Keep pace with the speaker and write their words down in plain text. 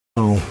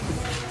So,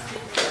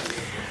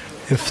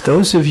 if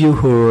those of you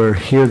who are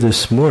here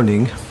this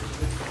morning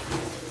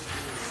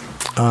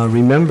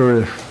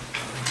remember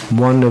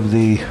one of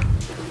the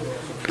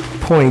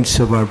points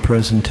of our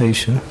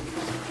presentation,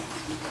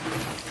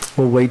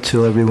 we'll wait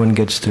till everyone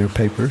gets their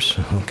papers.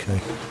 Okay.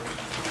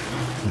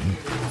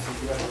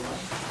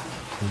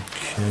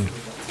 Okay.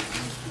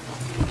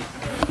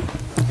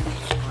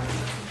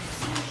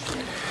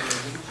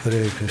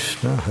 Hare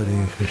Krishna,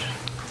 Hare Krishna.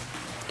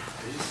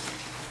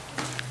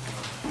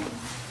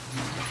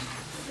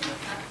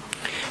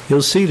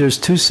 You'll see there's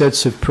two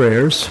sets of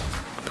prayers.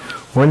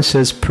 One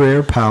says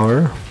prayer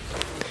power,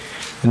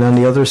 and on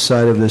the other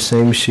side of the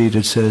same sheet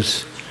it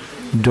says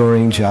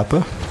during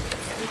japa.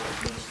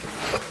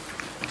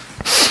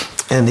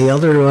 And the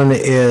other one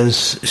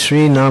is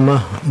Sri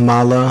Nama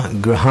Mala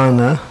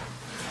Grahana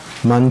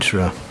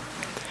Mantra.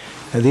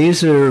 Now,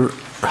 these are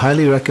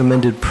highly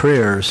recommended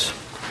prayers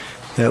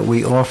that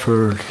we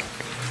offer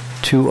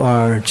to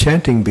our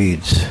chanting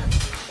beads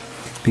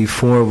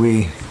before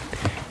we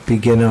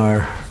begin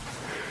our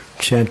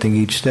chanting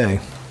each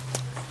day.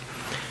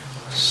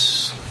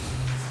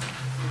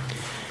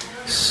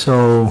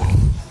 So,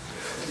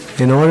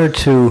 in order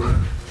to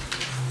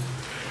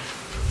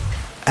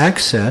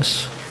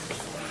access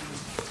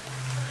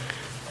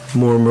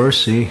more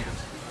mercy,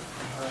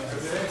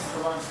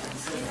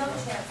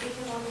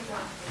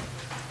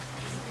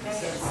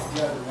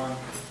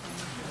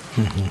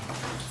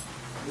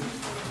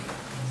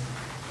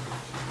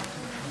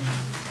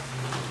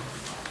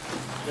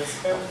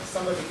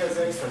 Somebody has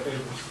extra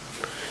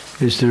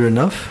papers. Is there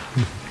enough?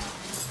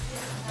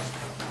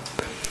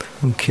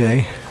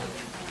 Okay.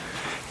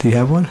 Do you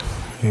have one?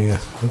 Yeah,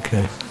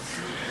 okay.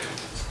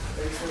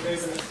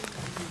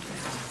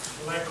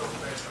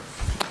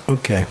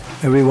 Okay.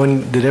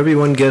 Did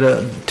everyone get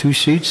two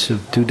sheets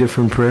of two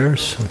different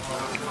prayers?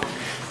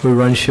 We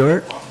run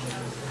short?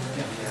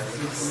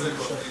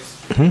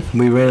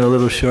 We ran a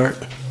little short?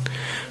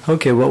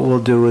 Okay, what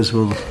we'll do is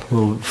we'll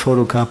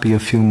photocopy a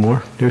few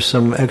more. There's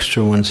some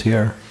extra ones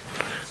here.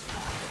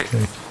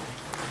 Okay.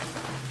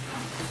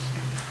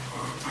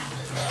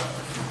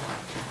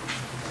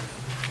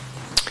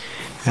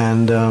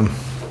 And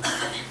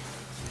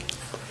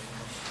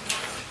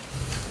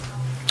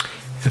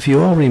if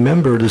you all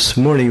remember this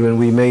morning when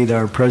we made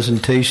our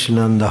presentation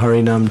on the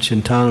Harinam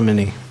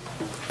Chintamani,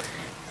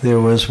 there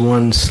was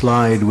one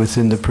slide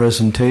within the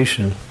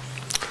presentation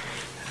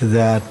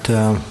that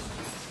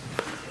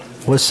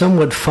was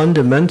somewhat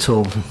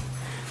fundamental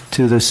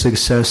to the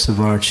success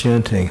of our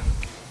chanting,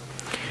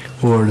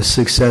 or the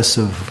success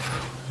of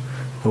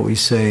what we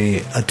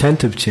say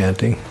attentive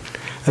chanting.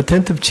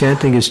 Attentive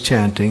chanting is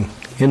chanting.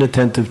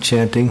 Inattentive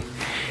chanting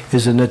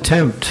is an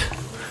attempt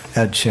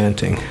at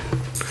chanting.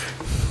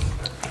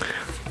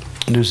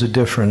 There's a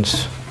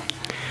difference.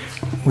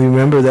 We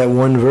remember that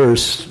one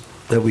verse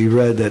that we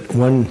read, that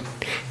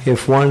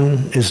if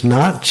one is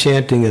not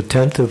chanting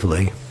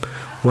attentively,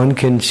 one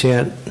can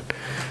chant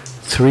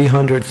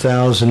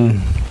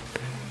 300,000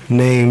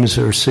 names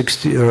or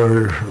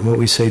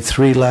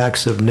 3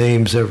 lakhs of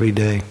names every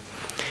day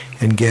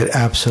and get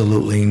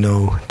absolutely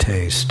no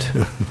taste.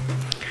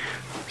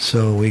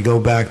 So we go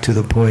back to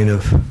the point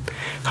of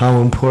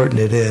how important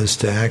it is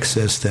to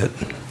access that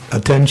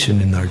attention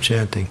in our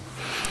chanting.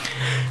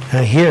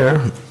 Now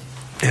here,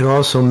 it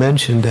also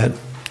mentioned that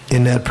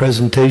in that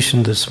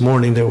presentation this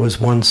morning there was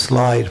one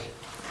slide.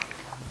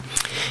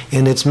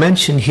 And it's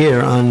mentioned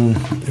here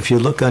if you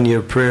look on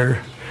your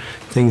prayer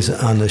things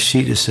on the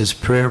sheet, it says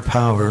prayer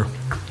power.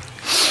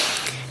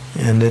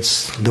 And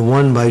it's the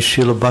one by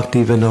Srila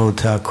Bhaktivinoda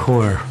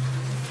Thakur.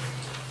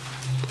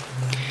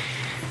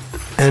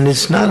 And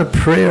it's not a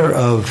prayer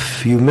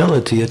of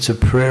humility, it's a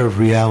prayer of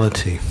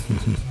reality.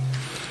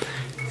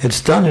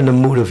 It's done in a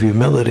mood of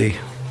humility,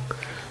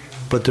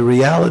 but the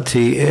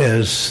reality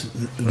is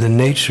the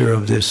nature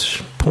of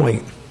this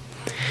point.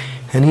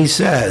 And he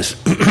says,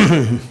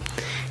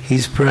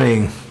 he's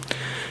praying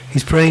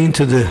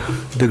to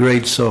the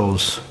great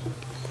souls.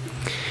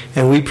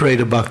 And we pray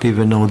to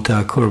Bhaktivinoda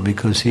Thakur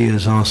because he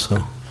is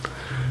also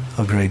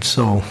a great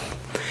soul.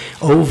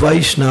 O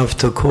Vaishnav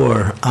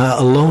Thakur,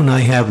 alone I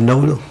have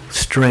no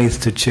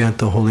strength to chant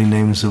the holy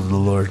names of the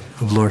Lord,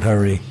 of Lord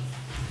Hari.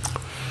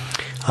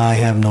 I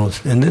have no,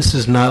 and this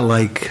is not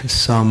like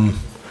some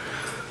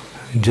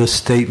just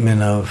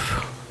statement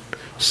of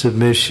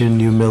submission,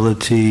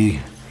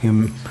 humility.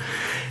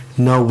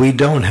 No, we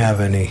don't have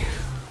any.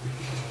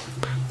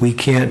 We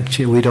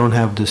don't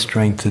have the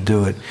strength to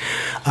do it.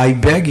 I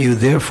beg you,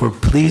 therefore,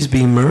 please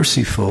be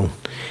merciful,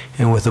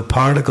 and with a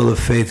particle of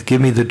faith,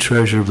 give me the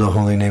treasure of the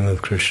holy name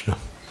of Krishna.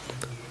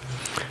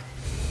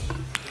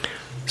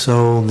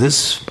 So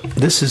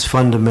this is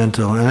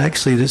fundamental, and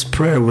actually this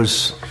prayer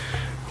was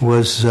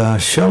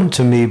shown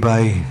to me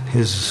by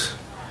His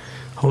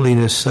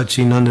Holiness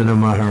Sachinandana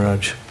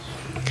Maharaj.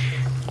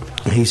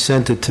 He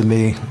sent it to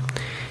me,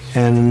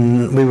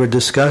 and we were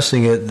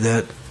discussing it,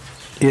 that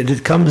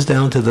it comes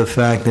down to the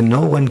fact that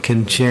no one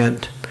can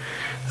chant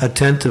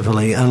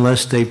attentively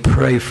unless they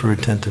pray for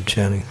attentive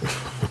chanting.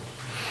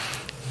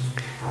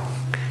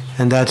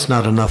 And that's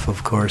not enough,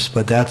 of course,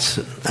 but that's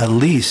at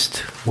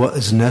least what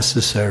is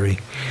necessary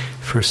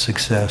for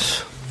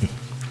success.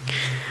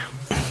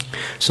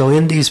 So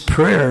in these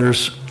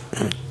prayers,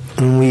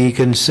 we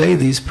can say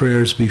these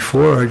prayers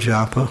before our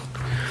japa,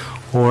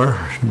 or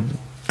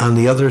on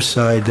the other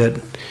side,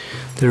 that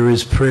there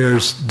is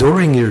prayers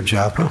during your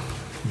japa.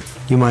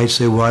 You might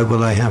say, why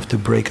will I have to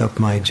break up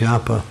my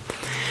japa?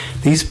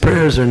 These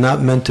prayers are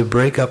not meant to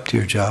break up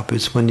your japa.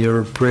 It's when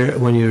your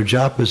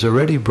japa is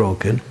already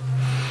broken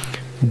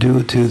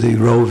due to the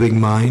roving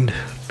mind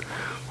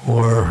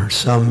or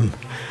some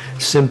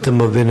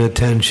symptom of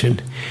inattention.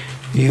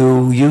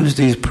 You use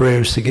these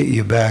prayers to get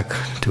you back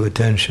to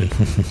attention.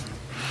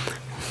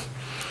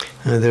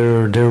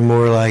 They're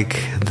more like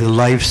the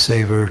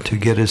lifesaver to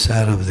get us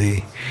out of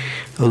the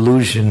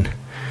illusion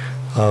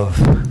of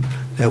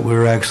that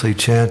we're actually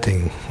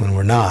chanting when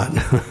we're not.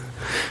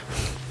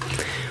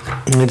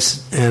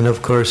 And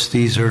of course,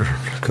 these are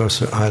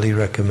highly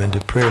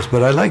recommended prayers.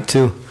 But I like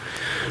to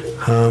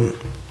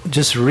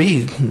just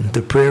read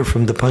the prayer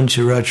from the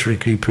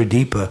Pancharatriki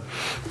Pradipa,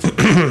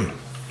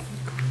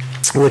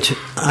 which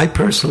I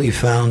personally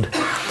found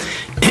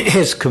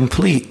is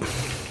complete.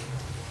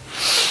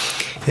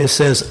 It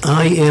says,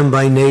 I am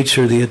by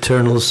nature the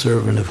eternal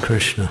servant of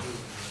Krishna.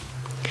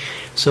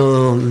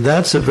 So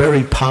that's a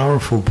very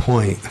powerful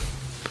point.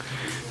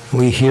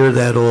 We hear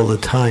that all the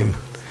time.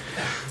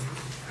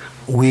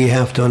 We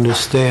have to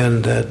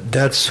understand that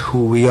that's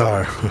who we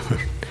are.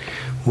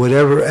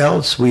 Whatever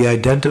else we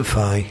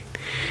identify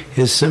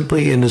is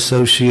simply in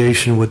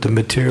association with the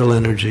material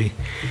energy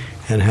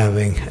and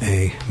having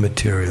a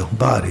material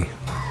body.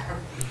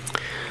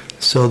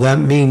 So that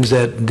means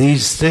that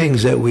these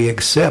things that we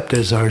accept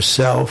as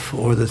ourself,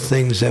 or the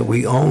things that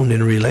we own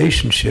in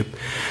relationship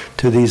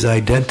to these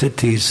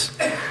identities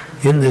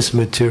in this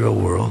material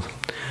world,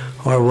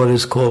 are what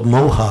is called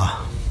moha.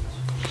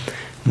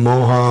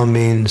 Moha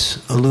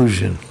means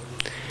illusion.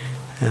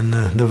 And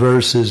the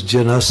verse is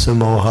Janasa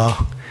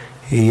moha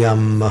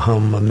iyam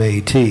maham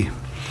ameti.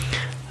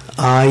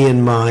 I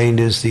in mind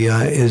is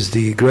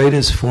the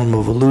greatest form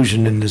of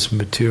illusion in this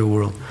material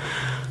world.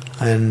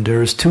 And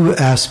there's two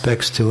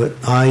aspects to it.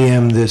 I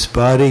am this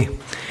body,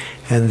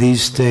 and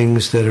these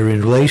things that are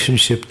in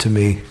relationship to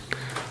me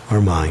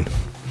are mine.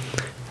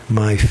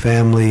 My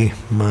family,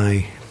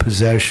 my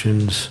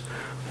possessions,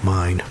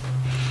 mine.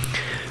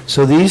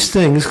 So these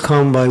things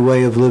come by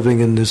way of living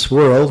in this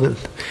world,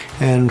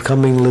 and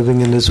living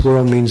in this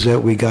world means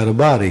that we got a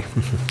body.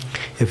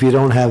 If you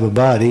don't have a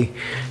body,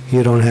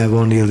 you don't have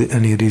any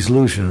of these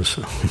illusions.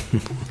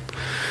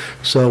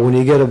 So when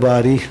you get a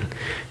body,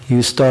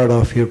 you start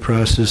off your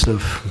process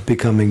of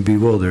becoming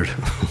bewildered.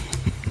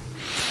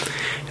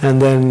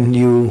 And then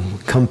you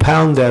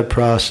compound that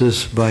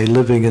process by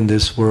living in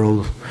this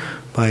world,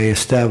 by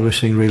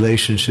establishing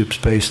relationships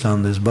based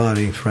on this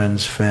body,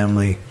 friends,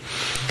 family,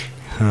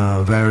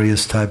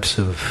 various types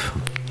of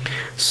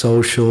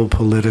social,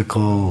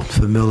 political,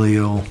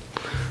 familial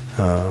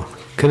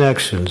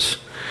connections.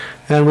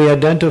 And we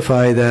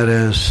identify that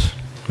as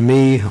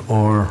me,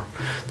 or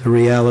the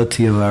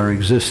reality of our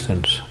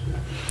existence.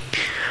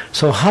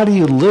 So how do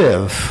you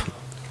live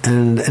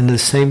and at the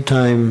same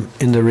time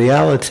in the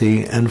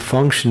reality and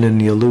function in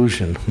the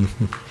illusion?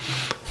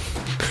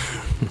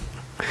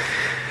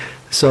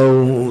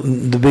 So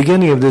the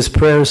beginning of this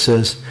prayer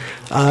says,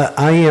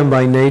 I am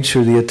by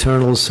nature the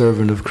eternal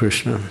servant of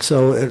Krishna.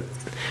 So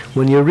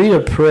when you read a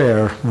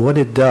prayer, what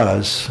it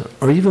does,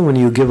 or even when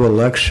you give a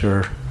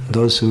lecture,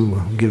 those who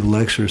give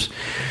lectures,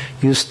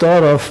 you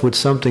start off with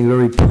something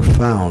very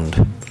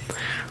profound.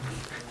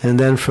 And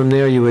then from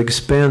there you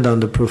expand on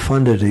the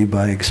profundity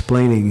by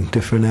explaining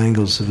different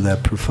angles of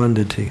that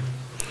profundity.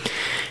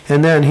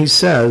 And then he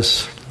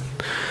says,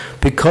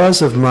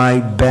 because of my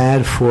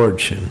bad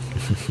fortune.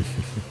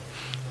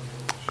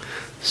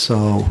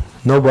 So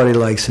nobody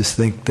likes to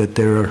think that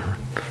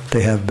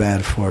they have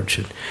bad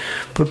fortune.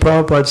 But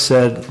Prabhupada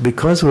said,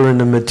 because we're in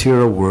the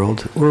material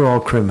world, we're all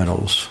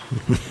criminals.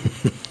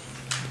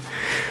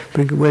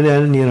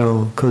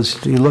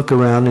 Because you look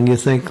around and you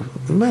think,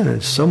 man,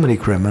 there's so many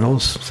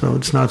criminals, so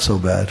it's not so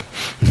bad.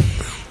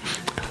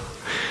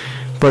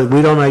 But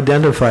we don't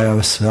identify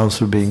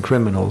ourselves as being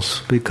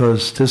criminals,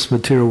 because this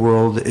material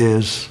world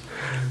is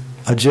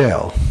a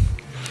jail.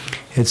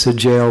 It's a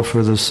jail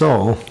for the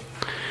soul.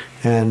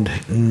 And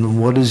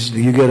when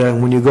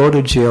you go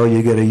to jail,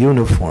 you get a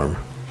uniform.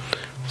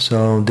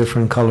 So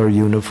different color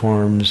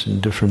uniforms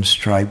and different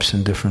stripes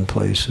in different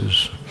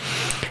places.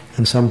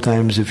 And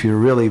sometimes if you're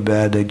really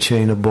bad, they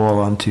chain a ball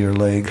onto your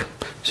leg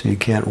so you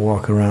can't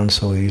walk around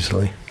so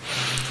easily.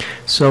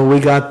 So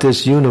we got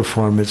this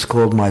uniform, it's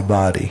called my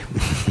body.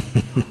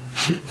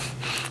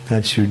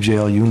 That's your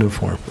jail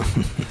uniform.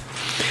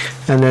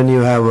 And then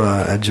you have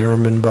a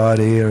German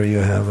body, or you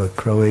have a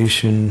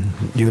Croatian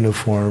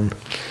uniform,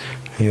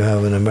 you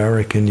have an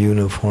American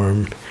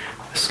uniform,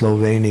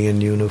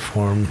 Slovenian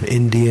uniform,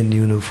 Indian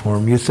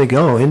uniform. You think,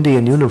 oh,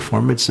 Indian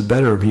uniform, it's a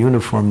better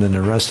uniform than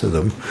the rest of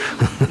them.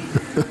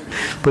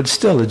 But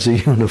still, it's a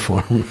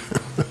uniform.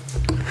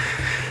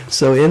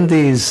 So in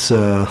these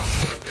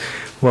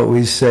what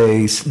we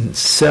say,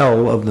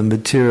 cell of the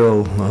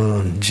material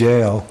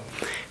jail.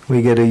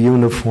 We get a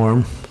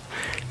uniform,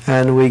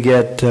 and we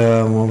get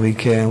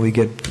we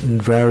get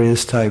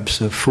various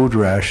types of food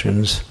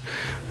rations,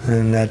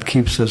 and that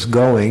keeps us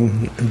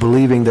going,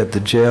 believing that the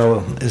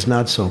jail is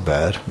not so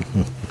bad.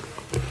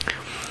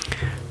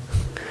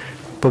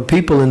 But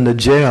people in the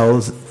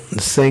jail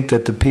think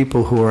that the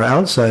people who are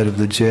outside of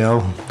the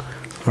jail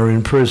are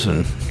in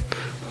prison,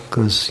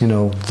 because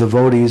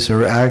devotees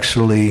are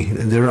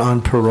they're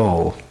on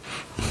parole.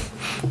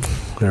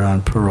 They're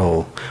on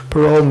parole.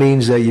 Parole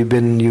means that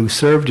you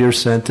served your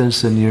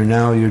sentence, and you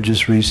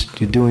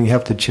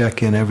have to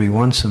check in every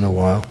once in a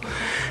while,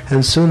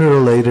 and sooner or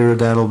later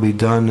that'll be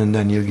done, and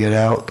then you get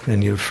out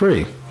and you're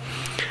free.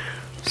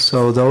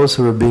 So those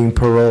who are being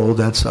paroled,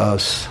 that's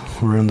us.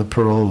 We're in the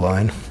parole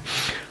line.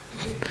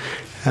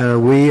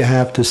 We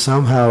have to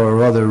somehow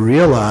or other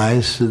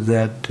realize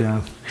that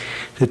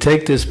to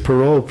take this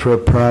parole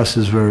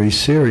process very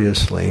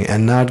seriously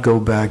and not go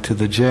back to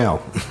the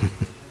jail.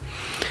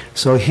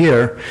 So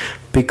here,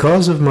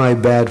 because of my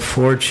bad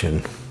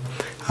fortune,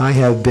 I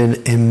have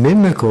been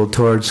inimical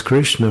towards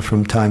Krishna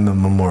from time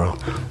immemorial.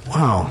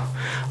 Wow,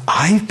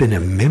 I've been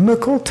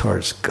inimical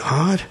towards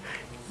God?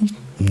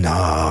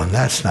 No,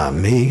 that's not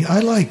me. I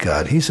like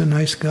God. He's a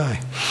nice guy.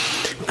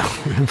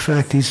 In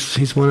fact,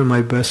 he's one of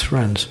my best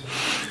friends.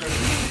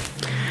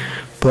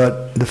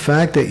 But the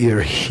fact that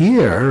you're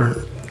here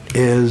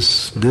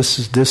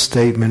this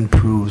statement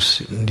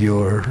proves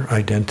your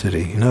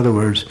identity. In other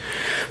words,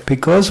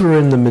 because we're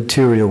in the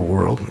material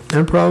world,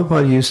 and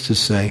Prabhupada used to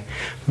say,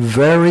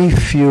 very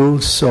few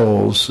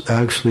souls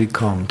actually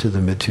come to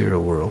the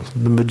material world.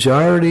 The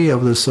majority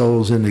of the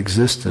souls in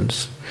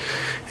existence,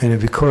 and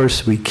of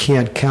course we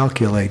can't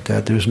calculate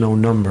that, there's no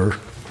number.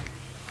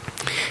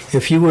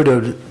 If you were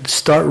to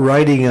start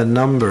writing a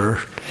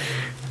number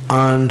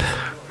on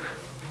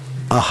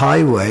a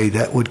highway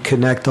that would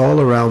connect all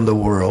around the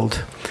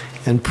world,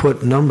 and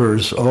put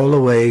numbers all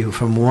the way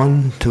from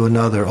one to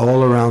another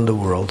all around the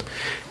world,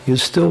 you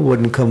still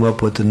wouldn't come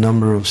up with the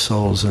number of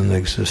souls in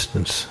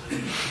existence.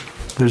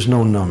 There's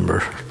no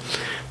number.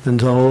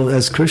 And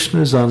as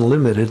Krishna is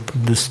unlimited,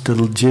 the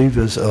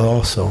jivas are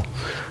also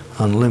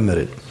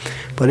unlimited.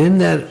 But in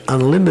that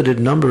unlimited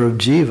number of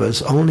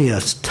jivas, only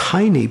a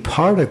tiny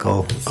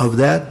particle of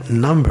that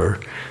number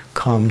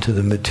come to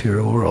the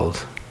material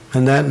world.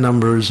 And that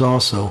number is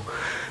also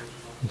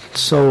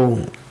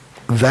so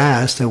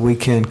vast that we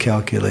can't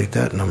calculate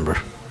that number.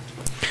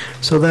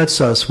 So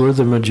that's us. We're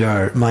the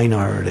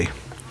minority.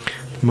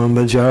 The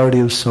majority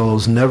of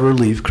souls never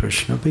leave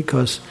Krishna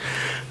because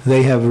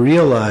they have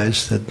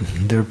realized that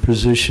their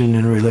position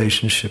in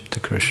relationship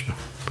to Krishna.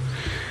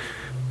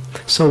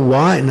 So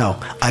why? No.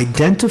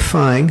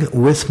 Identifying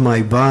with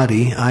my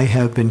body, I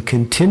have been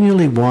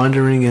continually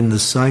wandering in the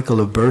cycle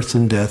of birth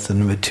and death in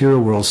the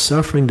material world,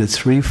 suffering the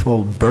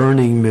threefold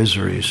burning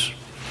miseries.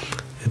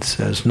 It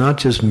says, not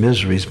just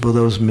miseries, but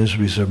those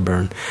miseries are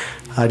burned.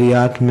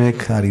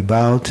 Adhyatmic,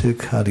 adhibautic,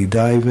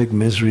 adhidaivik,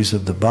 miseries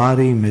of the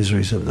body,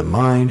 miseries of the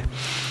mind,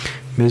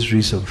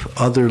 miseries of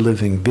other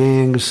living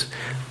beings,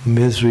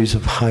 miseries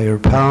of higher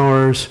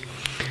powers,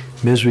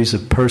 miseries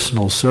of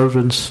personal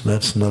servants.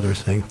 That's another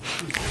thing.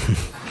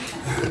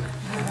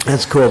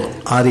 That's called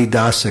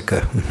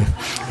adhidasika.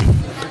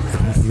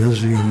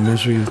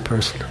 misery of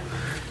person.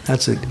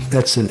 That's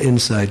an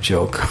inside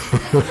joke.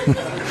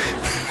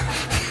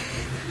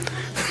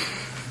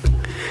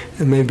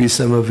 And maybe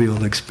some of you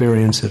will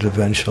experience it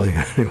eventually.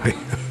 Anyway,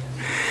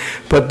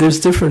 but there's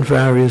different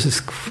kinds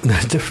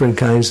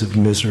of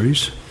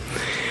miseries,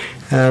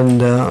 and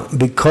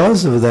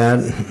because of that,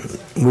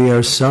 we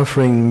are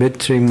suffering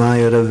mitri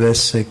mayara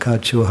vese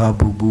kachuha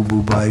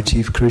bubu by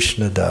Chief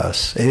Krishna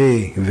Das,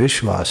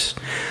 Vishwas,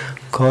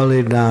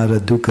 Kalidara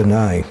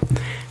Dukanai,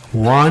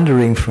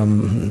 wandering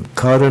from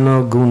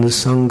Karana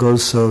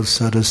Gunasangoso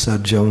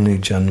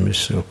Sadasajoni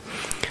Janmisu.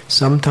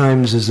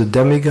 Sometimes as a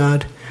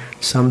demigod,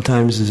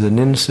 sometimes as an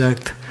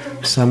insect,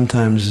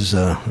 sometimes as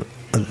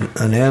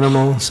an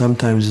animal,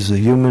 sometimes as a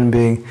human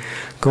being,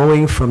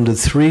 going from the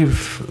three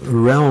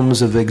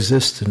realms of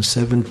existence,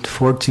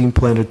 14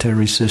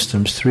 planetary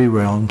systems, 3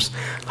 realms,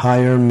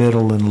 higher,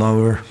 middle, and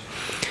lower,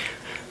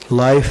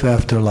 life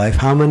after life.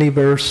 How many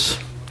births?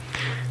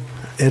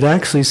 It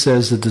actually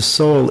says that the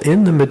soul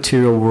in the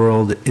material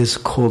world is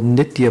called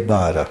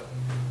Nityabhara.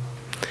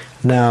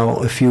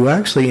 Now, if you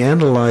actually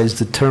analyze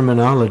the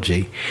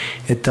terminology,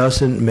 it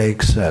doesn't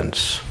make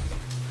sense.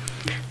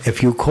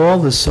 If you call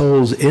the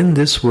souls in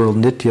this world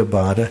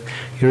Nityabhara,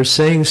 you're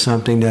saying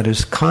something that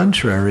is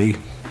contrary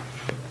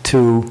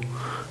to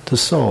the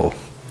soul.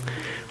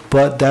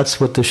 But that's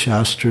what the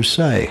Shastras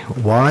say.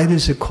 Why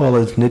does it call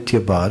it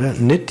Nityabhara?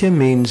 Nitya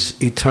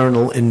means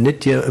eternal, and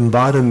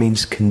Bhara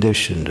means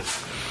conditioned.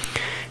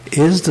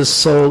 Is the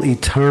soul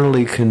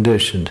eternally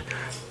conditioned?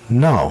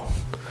 No.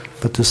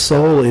 But the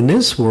soul in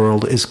this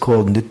world is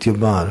called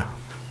Nityabhara.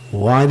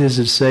 Why does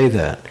it say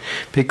that?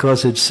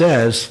 Because it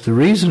says, the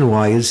reason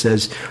why it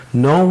says,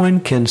 no one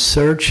can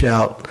search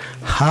out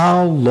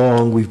how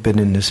long we've been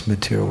in this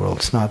material world.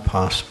 It's not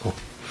possible.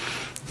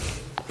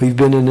 We've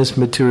been in this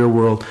material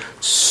world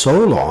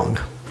so long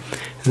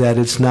that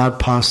it's not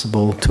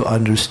possible to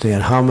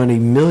understand how many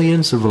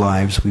millions of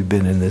lives we've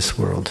been in this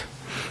world.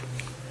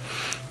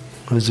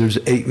 Because there's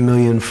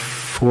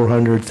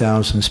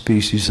 8,400,000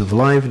 species of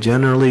life.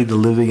 Generally, the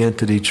living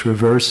entity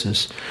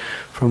traverses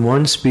from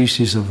one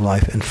species of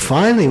life. And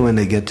finally, when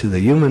they get to the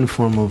human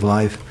form of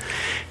life,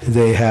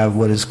 they have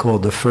what is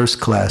called the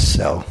first-class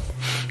cell.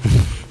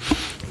 I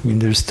mean,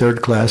 there's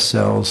third-class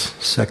cells,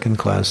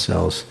 second-class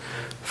cells,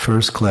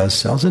 first-class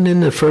cells. And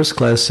in the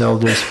first-class cell,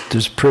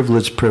 there's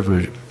privileged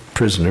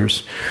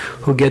prisoners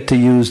who get to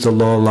use the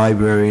law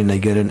library, and they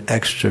get an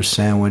extra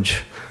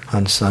sandwich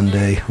on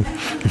Sunday.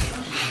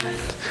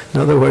 In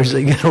other words,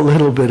 they get a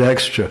little bit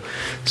extra.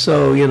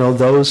 So,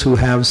 those who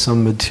have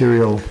some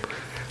material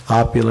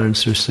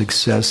opulence or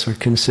success are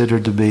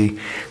considered to be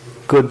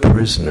good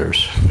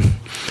prisoners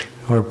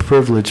or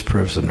privileged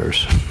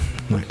prisoners.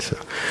 Like so.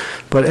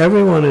 But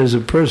everyone is a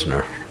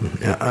prisoner,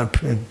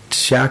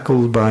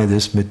 shackled by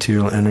this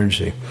material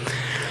energy.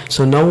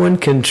 So no one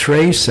can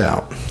trace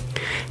out.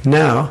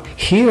 Now,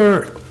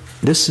 here,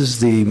 this is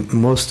the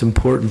most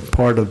important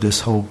part of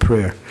this whole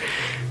prayer.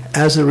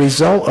 As a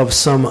result of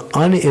some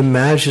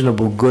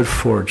unimaginable good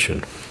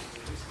fortune.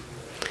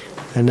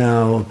 And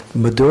now,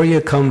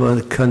 Madhurya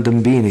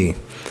Kandambini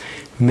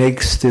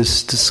makes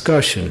this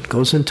discussion,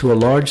 goes into a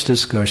large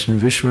discussion.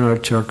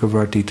 Vishwanath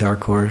Chakravarti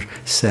Thakur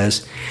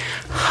says,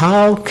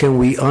 how can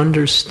we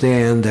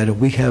understand that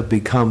we have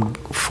become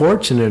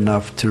fortunate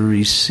enough to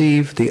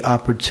receive the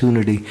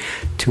opportunity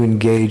to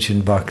engage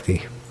in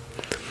bhakti?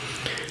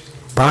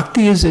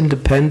 Bhakti is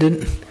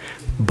independent.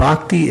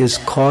 Bhakti is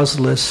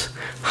causeless.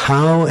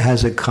 How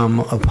has it come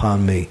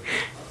upon me?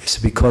 Is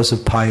it because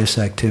of pious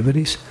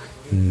activities?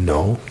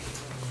 No.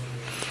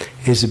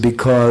 Is it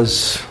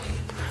because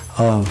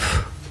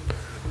of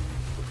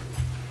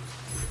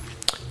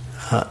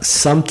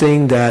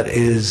something that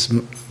is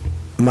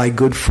my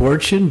good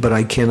fortune, but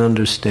I can't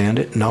understand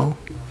it? No.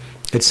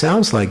 It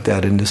sounds like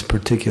that in this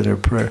particular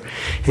prayer.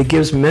 It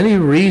gives many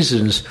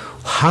reasons.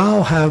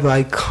 How have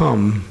I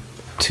come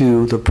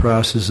to the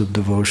process of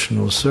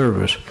devotional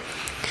service?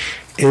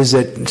 Is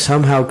it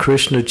somehow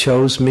Krishna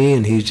chose me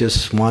and he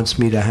just wants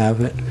me to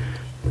have it?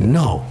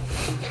 No,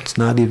 it's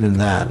not even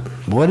that.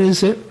 What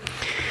is it?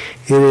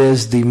 It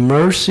is the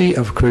mercy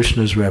of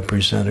Krishna's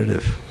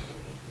representative.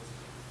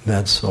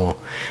 That's all.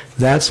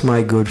 That's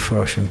my good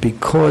fortune.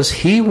 Because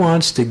he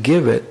wants to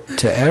give it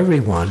to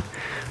everyone,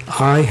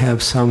 I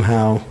have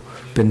somehow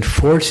been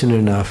fortunate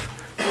enough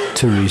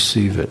to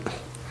receive it.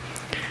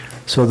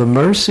 So the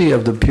mercy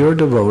of the pure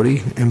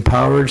devotee,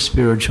 empowered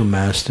spiritual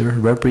master,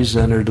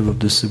 representative of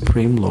the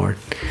Supreme Lord,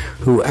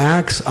 who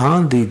acts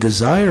on the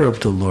desire of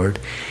the Lord,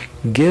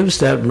 gives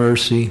that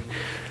mercy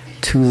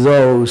to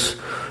those.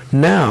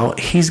 Now,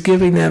 he's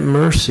giving that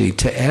mercy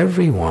to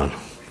everyone.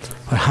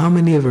 But how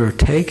many of them are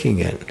taking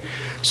it?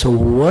 So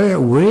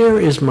where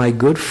is my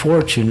good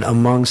fortune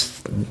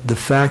amongst the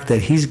fact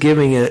that he's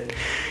giving it,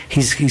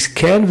 he's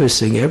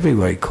canvassing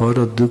everywhere.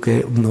 Koro duke,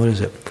 what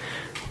is it?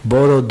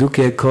 Boro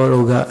duke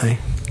koro ga,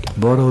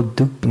 boro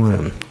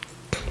duke,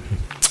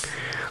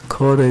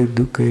 kore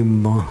duke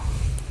mo.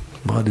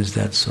 What is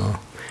that song?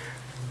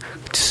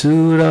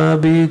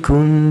 Surabi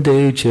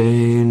kunde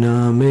che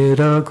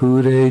namera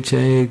kure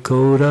che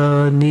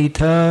kora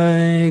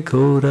nitai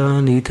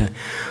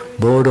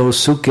Boro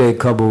suke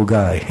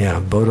kabogai. Yeah,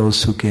 boro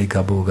suke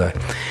kabogai.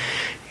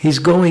 He's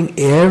going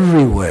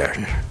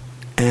everywhere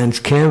and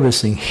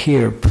canvassing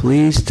here.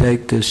 Please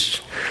take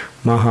this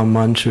Maha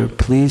Mantra.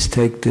 Please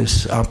take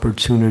this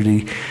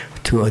opportunity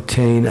to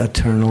attain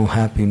eternal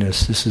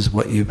happiness. This is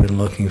what you've been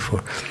looking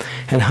for.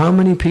 And how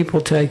many people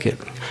take it?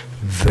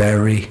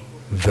 Very,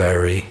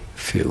 very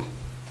few.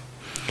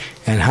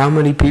 And how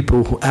many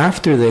people who,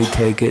 after they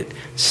take it,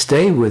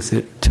 stay with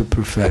it to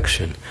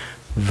perfection?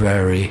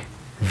 Very,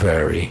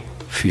 very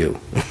few.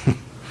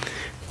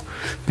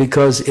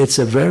 Because it's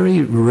a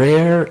very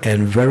rare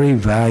and very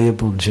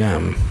valuable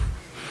gem.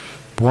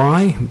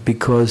 Why?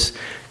 Because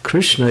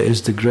Krishna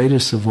is the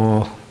greatest of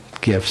all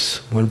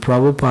gifts. When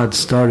Prabhupada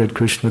started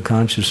Krishna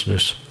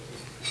consciousness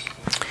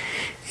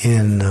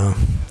in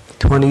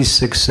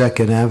 26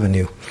 2nd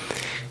Avenue,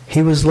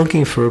 he was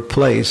looking for a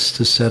place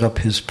to set up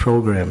his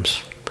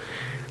programs.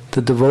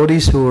 The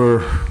devotees who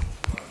were,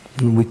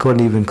 we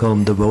couldn't even call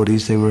them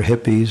devotees, they were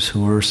hippies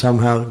who were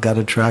somehow got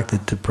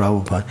attracted to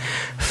Prabhupada,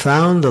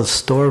 found a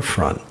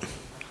storefront.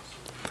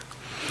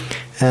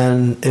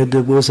 And it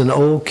was an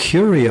old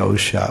curio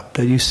shop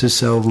that used to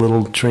sell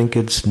little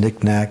trinkets,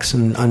 knickknacks,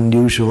 and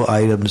unusual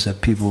items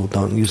that people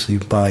don't usually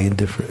buy in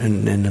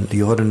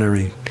the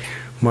ordinary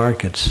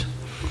markets.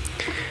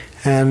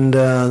 And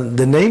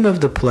the name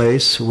of the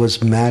place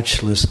was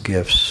Matchless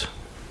Gifts.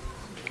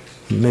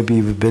 Maybe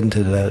you've been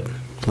to that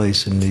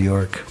place in New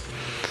York.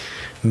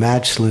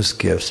 Matchless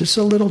Gifts. It's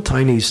a little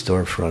tiny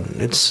storefront.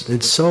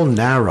 It's so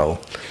narrow.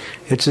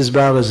 It's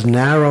about as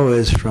narrow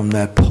as from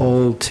that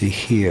pole to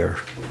here.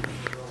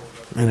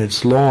 And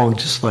it's long,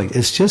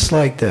 it's just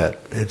like that.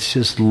 It's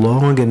just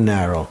long and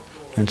narrow.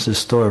 It's a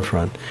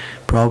storefront.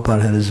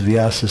 Prabhupada had his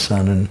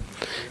Vyasasan, and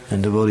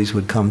And devotees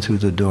would come through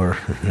the door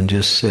and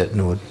just sit.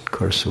 And of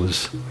course, there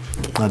was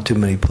not too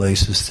many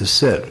places to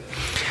sit.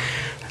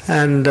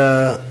 And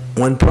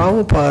when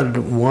Prabhupada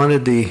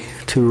wanted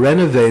to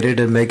renovate it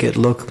and make it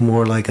look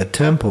more like a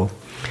temple,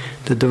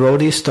 the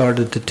devotees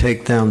started to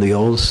take down the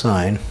old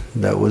sign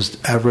that was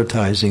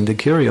advertising the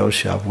curio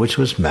shop, which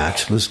was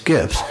matchless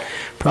gifts.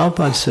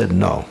 Prabhupada said,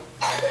 no,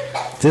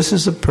 this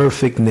is a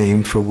perfect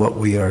name for what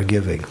we are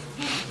giving.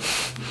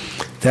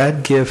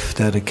 That gift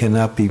that it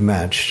cannot be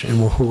matched.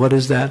 And what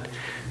is that?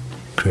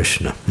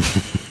 Krishna.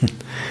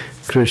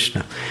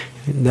 Krishna.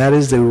 That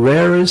is the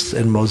rarest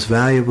and most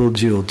valuable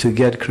jewel, to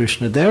get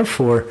Krishna.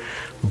 Therefore,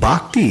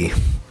 bhakti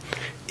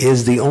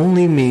is the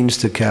only means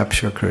to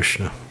capture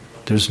Krishna.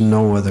 There's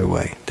no other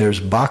way. There's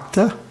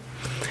bhakta,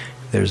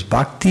 there's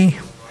bhakti,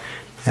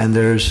 and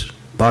there's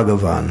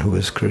Bhagavan, who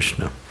is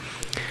Krishna.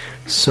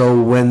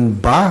 So when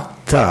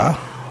bhakta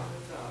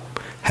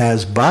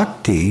has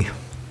bhakti,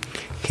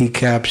 he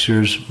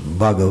captures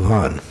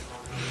Bhagavan.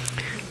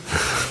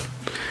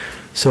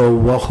 So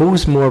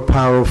who's more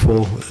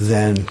powerful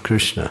than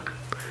Krishna?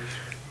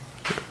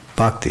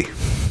 Bhakti.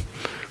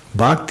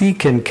 Bhakti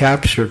can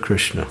capture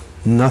Krishna,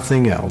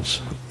 nothing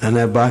else. And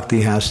that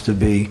bhakti has to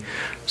be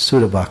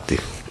Sudha Bhakti,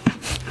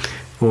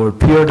 or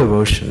pure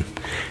devotion,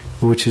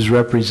 which is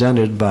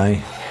represented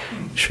by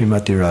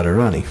Srimati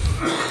Radharani.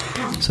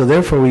 So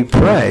therefore we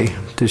pray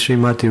to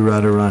Srimati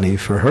Radharani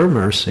for her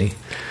mercy,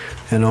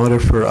 in order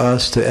for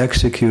us to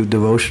execute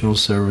devotional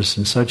service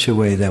in such a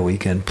way that we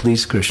can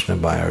please Krishna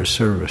by our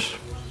service.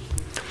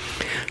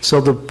 So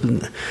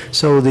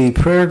the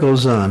prayer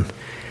goes on.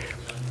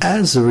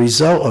 As a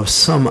result of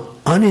some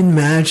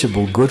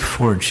unimaginable good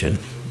fortune,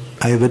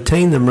 I have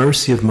attained the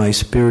mercy of my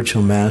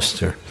spiritual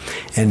master,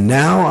 and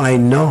now I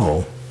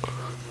know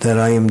that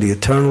I am the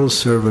eternal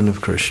servant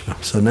of Krishna.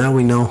 So now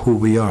we know who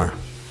we are.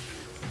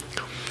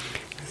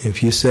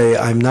 If you say,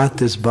 I'm not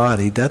this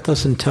body, that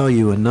doesn't tell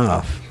you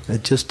enough.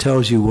 It just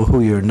tells you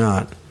who you're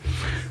not.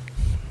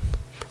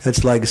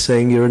 It's like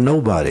saying you're a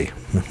nobody.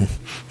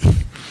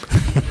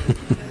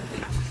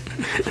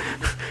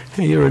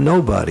 You're a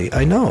nobody.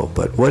 I know,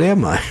 but what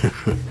am I?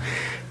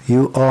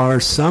 You are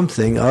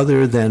something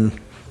other than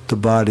the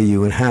body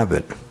you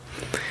inhabit.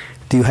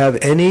 Do you have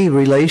any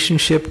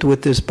relationship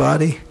with this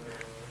body?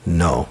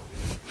 No.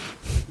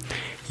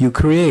 You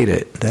create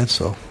it, that's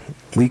all.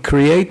 We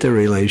create the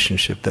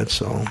relationship,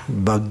 that's all.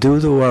 But due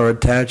to our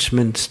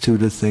attachments to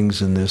the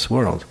things in this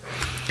world.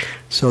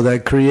 So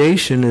that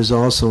creation is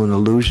also an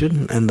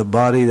illusion, and the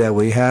body that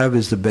we have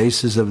is the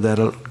basis of that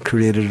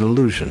created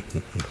illusion.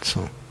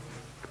 So,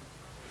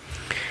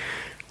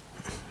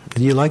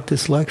 do you like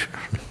this lecture?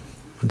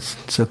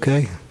 It's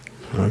okay?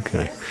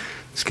 Okay.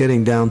 It's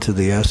getting down to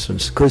the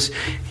essence. Because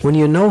when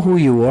you know who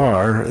you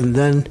are, and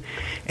then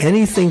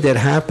anything that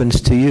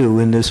happens to you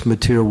in this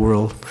material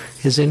world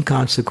is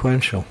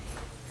inconsequential.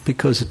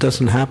 Because it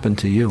doesn't happen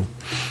to you.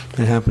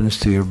 It happens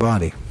to your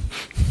body.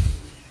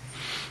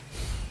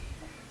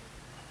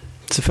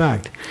 It's a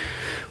fact.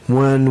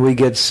 When we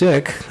get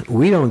sick,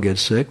 we don't get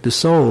sick. The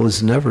soul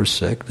is never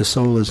sick. The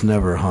soul is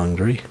never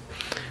hungry.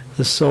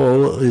 The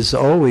soul is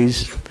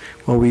always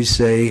what we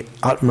say,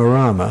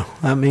 Atmarama.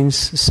 That means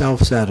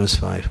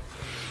self-satisfied.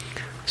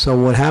 So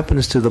what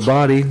happens to the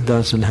body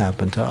doesn't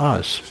happen to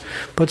us.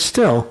 But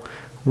still,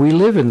 we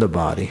live in the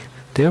body.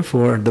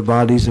 Therefore, the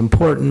body's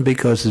important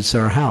because it's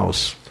our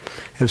house.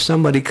 If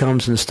somebody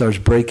comes and starts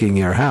breaking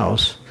your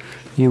house,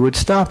 you would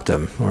stop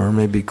them, or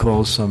maybe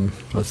call some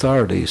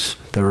authorities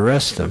to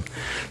arrest them.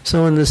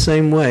 So in the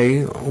same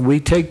way, we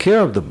take care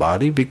of the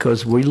body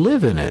because we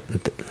live in it.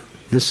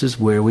 This is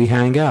where we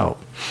hang out,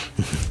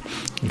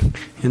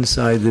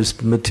 inside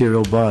this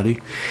material body.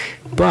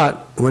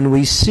 But when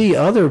we see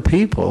other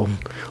people,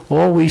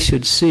 all we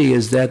should see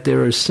is that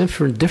there are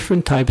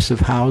different types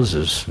of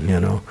houses,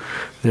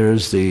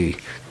 There's the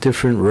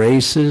different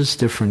races,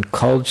 different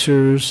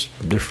cultures,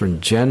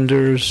 different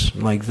genders,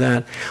 like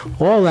that.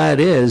 All that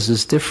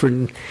is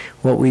different,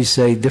 what we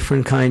say,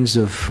 different kinds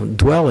of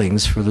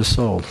dwellings for the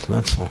soul,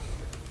 that's all.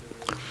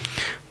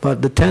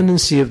 But the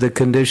tendency of the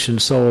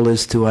conditioned soul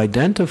is to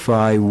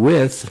identify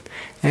with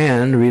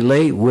and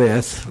relate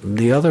with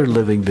the other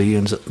living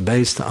beings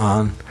based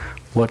on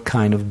what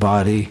kind of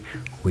body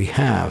we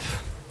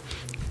have.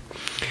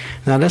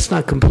 Now that's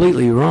not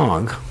completely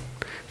wrong,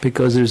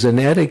 because there's an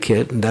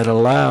etiquette that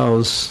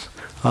allows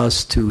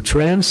us to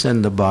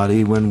transcend the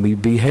body when we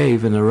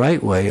behave in the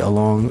right way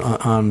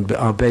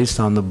based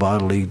on the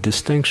bodily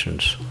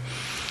distinctions.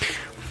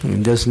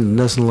 It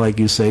doesn't like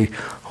you say,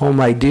 oh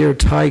my dear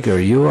tiger,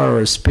 you are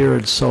a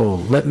spirit soul,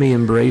 let me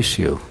embrace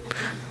you.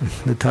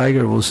 The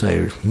tiger will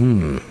say,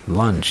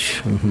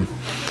 lunch.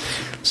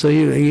 So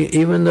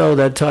even though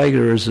that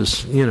tiger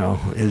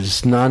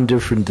is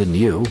non-different than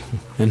you,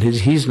 and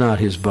he's not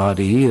his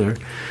body either,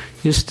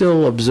 you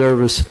still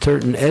observe a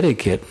certain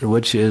etiquette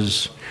which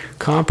is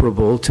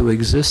comparable to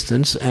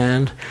existence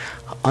and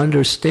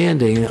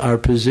understanding our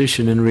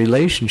position in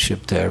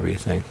relationship to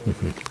everything.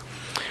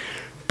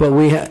 But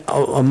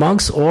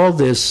amongst all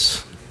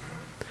this,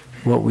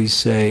 what we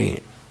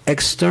say,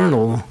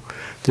 external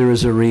there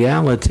is a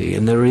reality,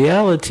 and the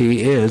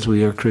reality is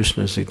we are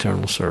Krishna's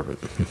eternal servant.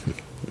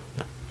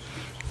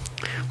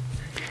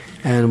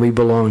 And we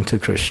belong to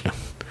Krishna.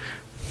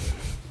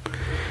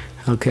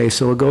 Okay,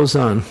 so it goes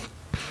on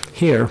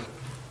here.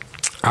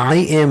 I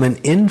am an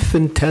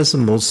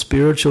infinitesimal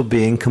spiritual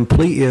being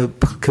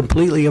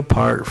completely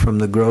apart from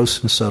the gross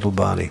and subtle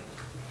body.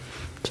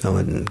 So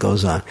it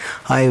goes on.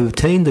 I have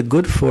obtained the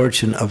good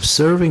fortune of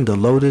serving the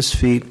lotus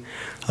feet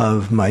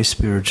of my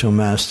spiritual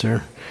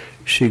master,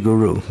 Shri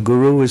Guru.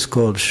 Guru is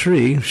called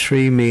Shri.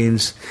 Shri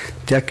means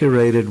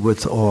decorated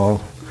with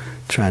all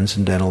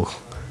transcendental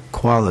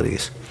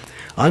qualities.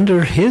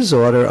 Under his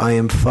order, I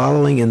am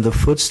following in the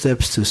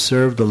footsteps to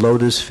serve the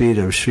lotus feet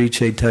of Sri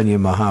Chaitanya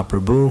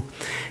Mahaprabhu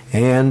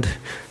and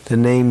the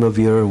name of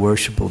your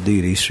worshipful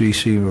deity, Sri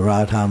Sri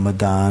Radha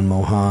Madan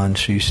Mohan,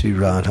 Sri Sri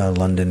Radha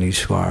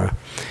Landanishwara,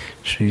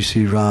 Sri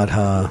Sri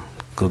Radha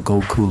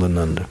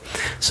Gokulananda.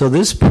 So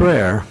this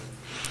prayer,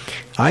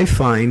 I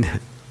find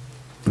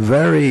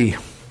very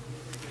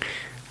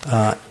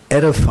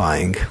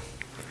edifying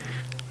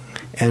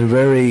and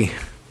very,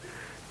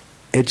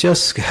 it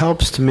just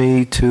helps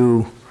me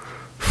to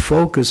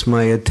focus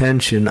my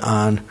attention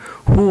on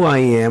who I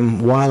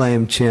am while I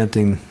am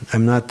chanting,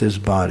 I'm not this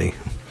body,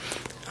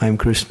 I'm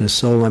Krishna's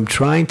soul. I'm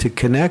trying to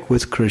connect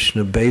with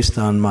Krishna based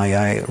on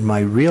my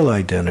real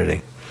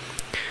identity.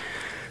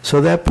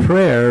 So that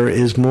prayer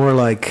is more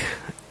like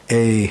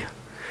a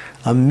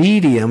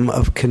medium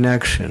of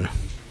connection.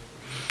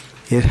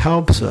 It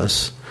helps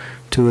us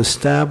to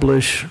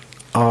establish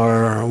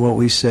our, what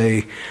we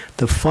say,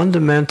 the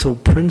fundamental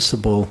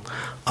principle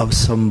of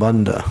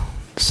sambandha.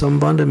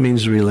 Sambandha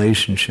means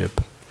relationship.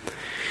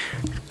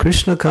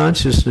 Krishna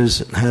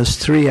consciousness has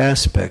three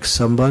aspects: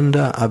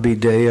 sambandha,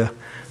 abhideya,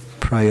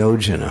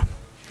 prayojana.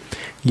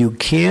 You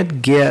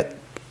can't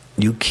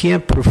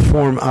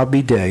perform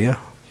abhideya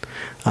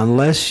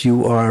unless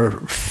you are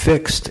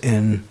fixed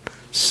in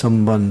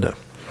sambandha.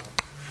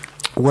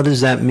 What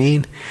does that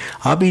mean?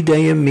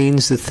 Abhideya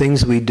means the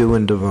things we do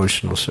in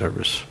devotional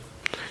service.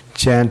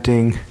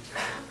 Chanting,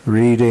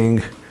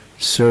 reading,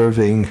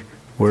 serving,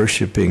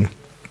 worshipping.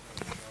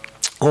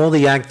 All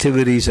the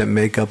activities that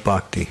make up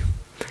bhakti.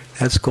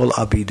 That's called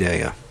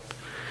abhideya.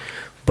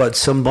 But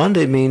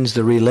sambandha means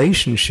the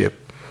relationship.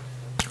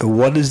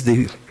 What is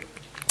the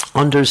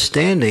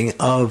understanding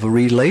of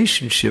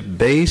relationship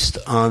based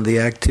on the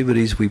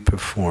activities we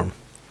perform?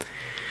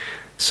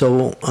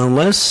 So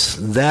unless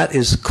that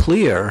is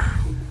clear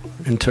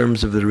in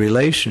terms of the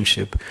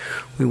relationship,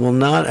 we will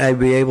not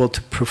be able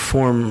to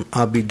perform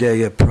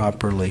abhideya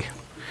properly.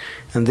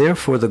 And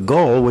therefore the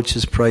goal, which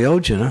is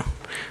prayojana,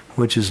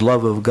 which is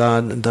love of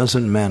God,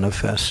 doesn't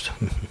manifest.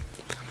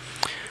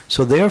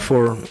 So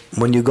therefore,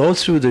 when you go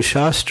through the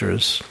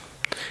Shastras,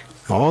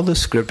 all the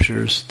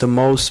scriptures, the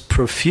most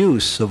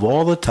profuse of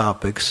all the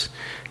topics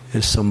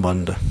is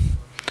sambandha,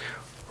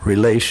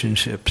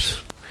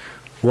 relationships.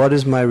 What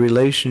is my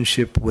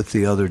relationship with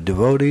the other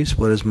devotees?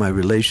 What is my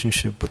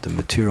relationship with the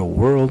material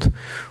world?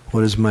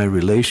 What is my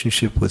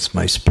relationship with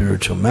my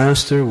spiritual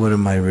master? What is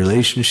my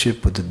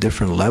relationship with the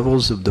different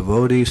levels of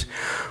devotees?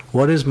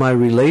 What is my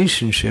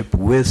relationship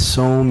with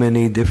so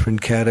many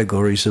different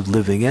categories of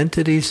living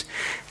entities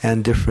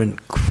and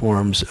different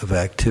forms of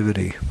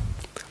activity?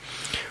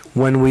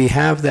 When we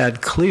have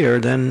that clear,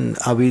 then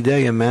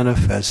abhideya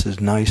manifests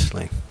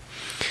nicely.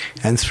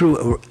 And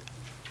through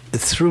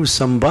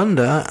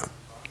sambandha,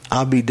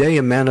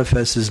 abhideya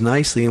manifests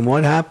nicely, and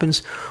what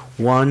happens?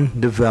 One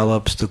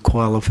develops the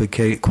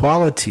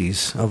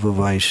qualities of a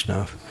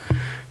Vaishnava.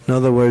 In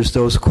other words,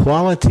 those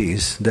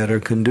qualities that are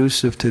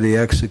conducive to the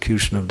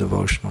execution of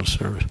devotional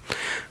service.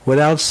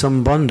 Without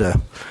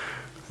sambandha,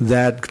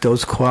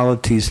 those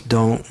qualities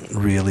don't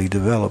really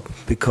develop,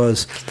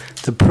 because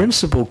the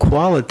principal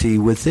quality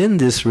within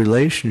this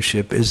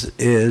relationship is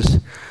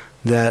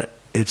that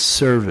it's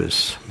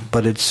service,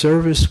 but it's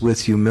service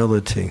with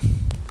humility.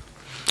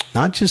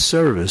 Not just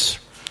service.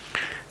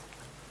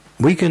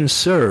 We can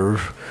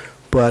serve,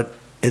 but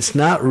it's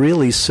not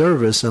really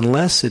service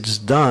unless it's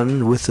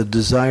done with the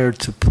desire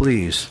to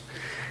please.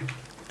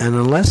 And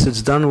unless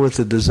it's done with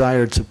the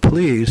desire to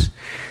please,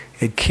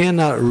 it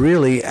cannot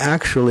really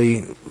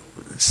actually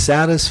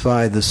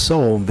satisfy the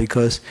soul,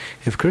 because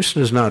if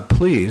Krishna is not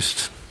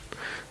pleased,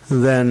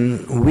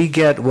 then we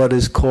get what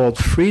is called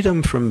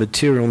freedom from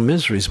material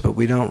miseries, but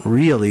we don't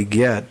really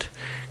get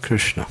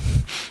Krishna.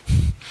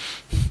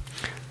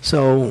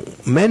 So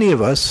many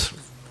of us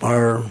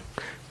are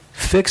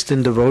fixed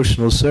in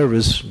devotional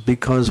service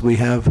because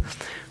the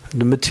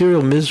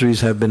material miseries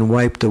have been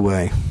wiped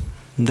away.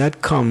 And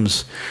that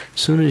comes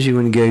as soon as you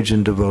engage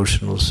in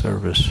devotional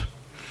service.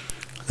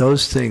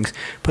 Those things,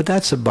 but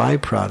that's a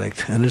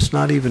byproduct, and it's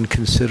not even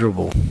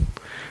considerable.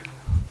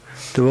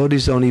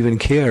 Devotees don't even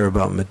care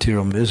about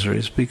material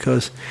miseries,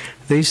 because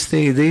these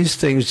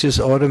things just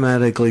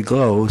automatically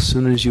go as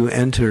soon as you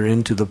enter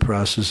into the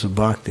process of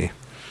bhakti.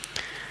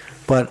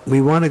 But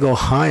we want to go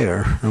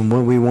higher, and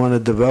when we want to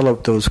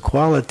develop those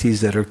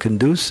qualities that are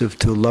conducive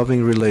to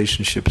loving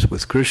relationships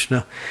with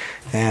Krishna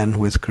and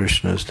with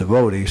Krishna's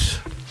devotees,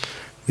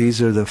 These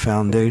are the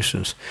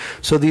foundations.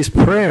 So these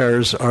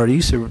prayers are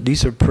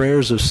these are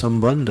prayers of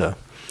Sambandha,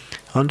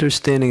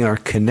 understanding our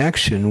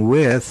connection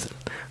with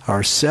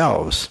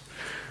ourselves.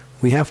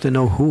 We have to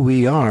know who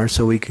we are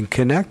so we can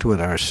connect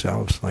with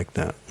ourselves like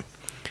that.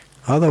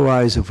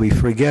 Otherwise, if we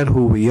forget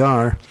who we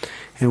are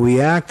and we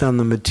act on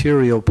the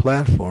material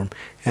platform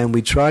and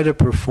we try to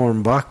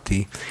perform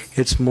bhakti,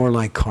 it's more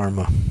like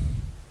karma.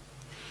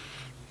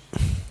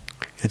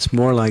 It's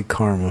more like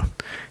karma.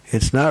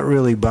 It's not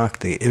really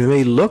bhakti. It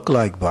may look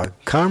like bhakti.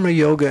 Karma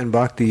yoga and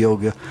bhakti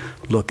yoga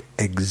look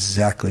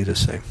exactly the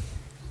same.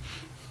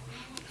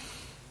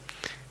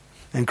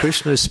 And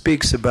Krishna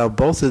speaks about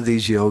both of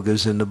these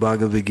yogas in the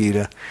Bhagavad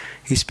Gita.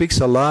 He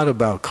speaks a lot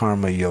about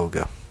karma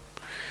yoga.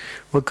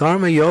 Well,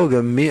 karma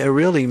yoga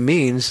really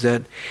means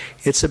that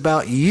it's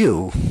about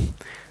you,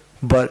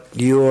 but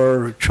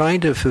you're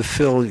trying to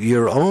fulfill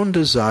your own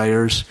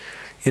desires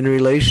in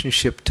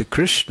relationship to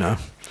Krishna,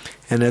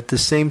 and at the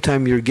same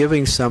time you're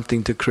giving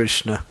something to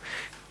Krishna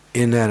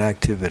in that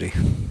activity.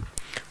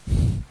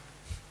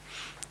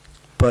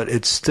 But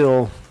it's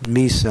still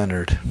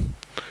me-centered.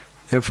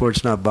 Therefore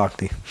it's not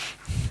bhakti.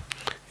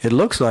 It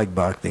looks like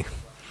bhakti.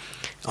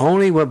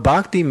 Only what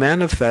bhakti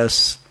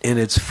manifests in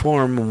its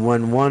form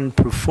when one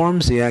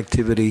performs the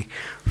activity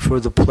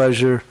for the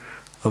pleasure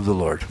of the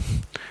Lord,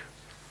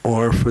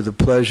 or for the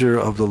pleasure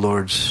of the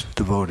Lord's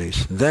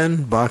devotees.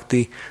 Then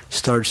bhakti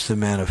starts to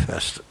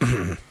manifest.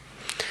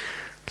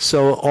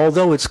 So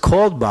although it's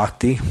called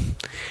bhakti,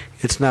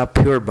 it's not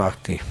pure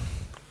bhakti.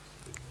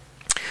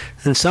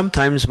 And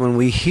sometimes when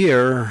we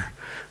hear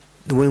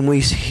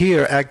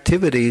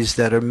activities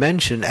that are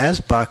mentioned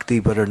as bhakti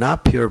but are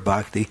not pure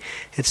bhakti,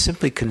 it's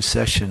simply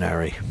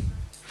concessionary.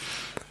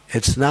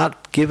 It's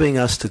not giving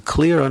us the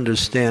clear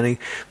understanding,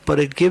 but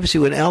it gives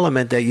you an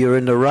element that you're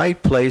in the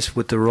right place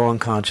with the wrong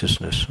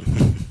consciousness.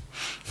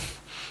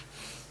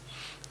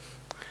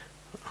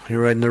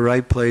 You're in the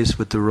right place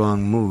with the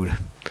wrong mood.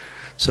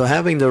 So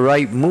having the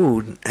right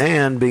mood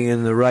and being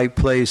in the right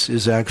place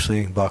is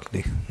actually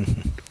bhakti.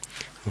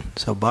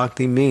 So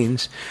bhakti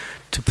means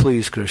to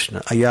please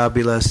Krishna.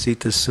 Ayabila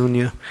sita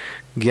sunya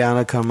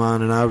jnana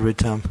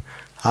karmananavritam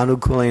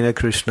anukulena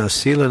Krishna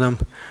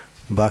silanam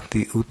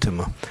bhakti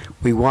uttama.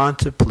 We want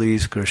to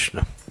please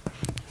Krishna.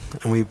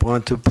 And we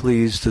want to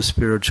please the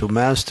spiritual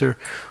master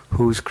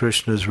who's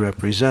Krishna's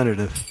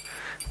representative.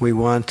 We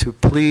want to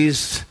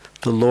please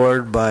the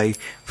Lord by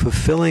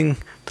fulfilling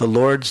the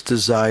Lord's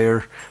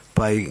desire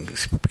by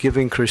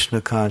giving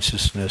Krishna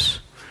consciousness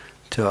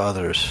to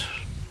others.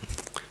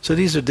 So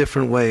these are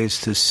different ways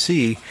to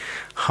see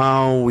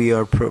how we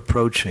are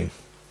approaching.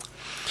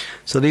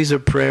 So these are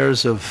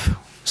prayers of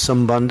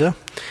Sambandha,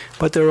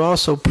 but they're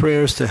also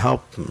prayers to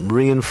help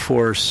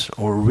reinforce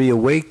or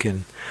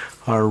reawaken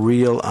our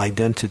real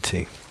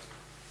identity.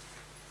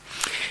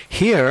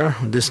 Here,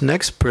 this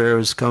next prayer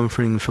is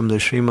coming from the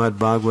Srimad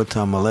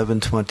Bhagavatam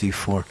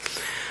 11:24.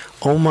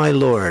 O my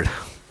Lord,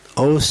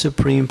 O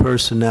Supreme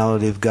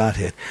Personality of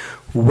Godhead,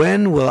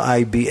 when will I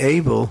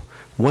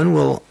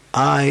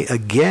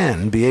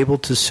again be able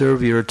to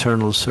serve your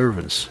eternal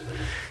servants?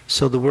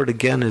 So the word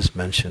again is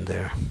mentioned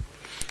there.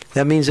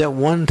 That means at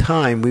one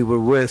time we were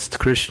with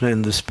Krishna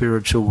in the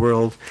spiritual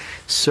world,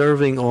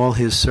 serving all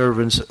his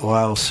servants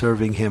while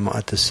serving him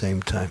at the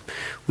same time.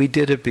 We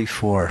did it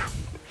before.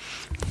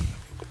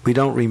 We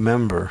don't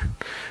remember,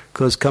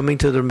 because coming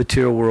to the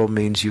material world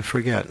means you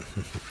forget.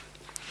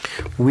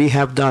 We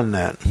have done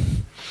that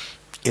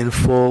in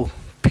full,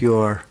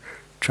 pure,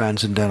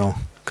 transcendental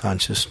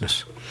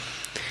consciousness.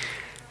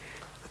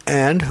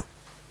 And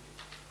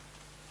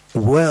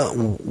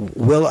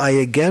will I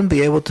again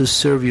be able to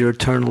serve your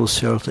eternal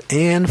shelter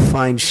and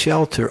find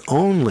shelter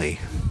only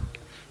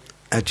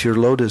at your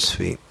lotus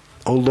feet?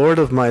 O Lord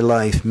of my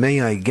life, may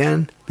I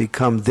again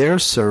become their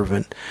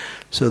servant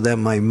so that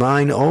my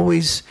mind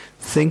always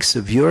thinks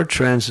of your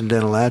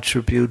transcendental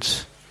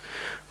attributes,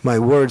 my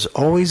words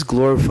always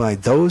glorify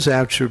those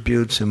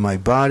attributes, and my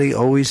body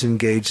always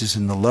engages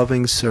in the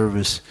loving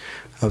service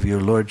of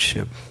your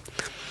Lordship.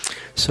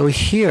 So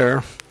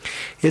here,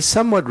 it's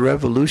somewhat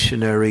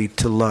revolutionary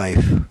to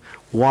life,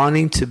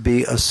 wanting to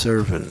be a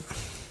servant.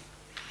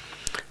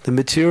 The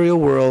material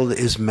world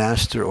is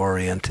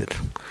master-oriented.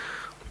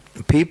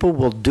 People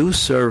will do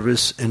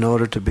service in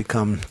order to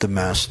become the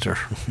master.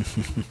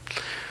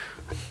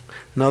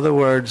 In other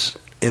words,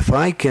 if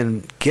I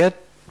can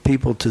get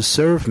people to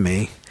serve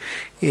me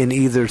in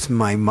either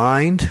my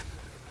mind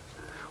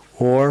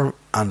or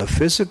on the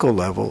physical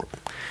level,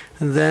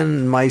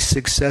 then my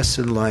success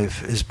in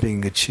life is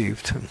being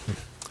achieved.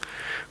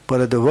 But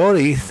a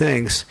devotee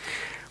thinks,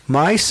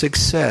 my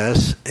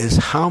success is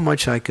how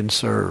much I can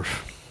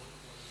serve.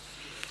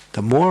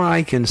 The more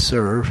I can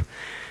serve,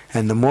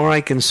 and the more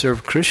I can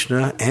serve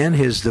Krishna and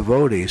his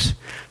devotees,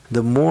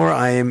 the more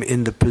I am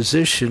in the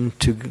position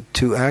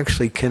to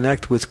actually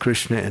connect with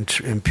Krishna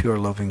in pure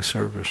loving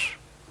service.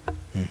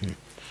 Mm-hmm.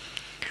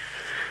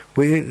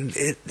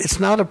 It's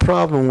not a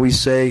problem we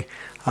say,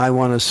 I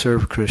want to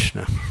serve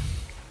Krishna.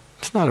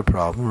 It's not a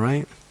problem,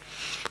 right?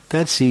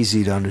 That's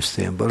easy to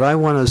understand. But I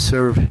want to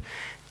serve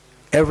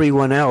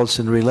everyone else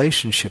in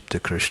relationship to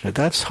Krishna.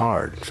 That's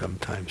hard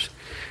sometimes.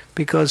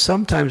 Because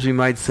sometimes we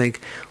might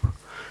think,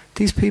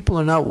 these people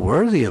are not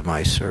worthy of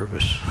my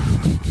service.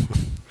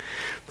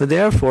 But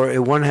therefore,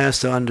 one has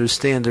to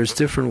understand there's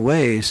different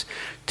ways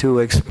to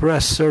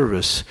express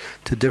service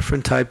to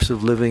different types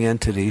of living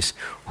entities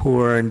who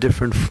are in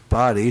different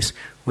bodies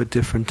with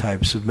different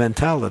types of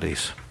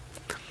mentalities.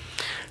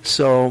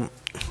 So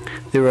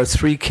there are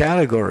three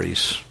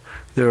categories.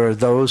 There are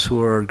those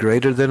who are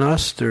greater than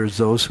us, there's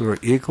those who are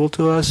equal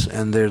to us,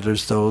 and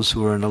there's those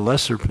who are in a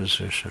lesser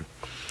position.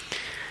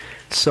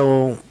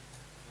 So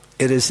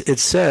it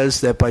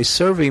says that by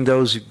serving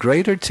those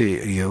greater to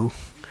you,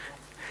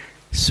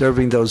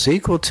 serving those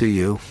equal to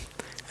you,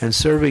 and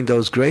serving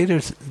those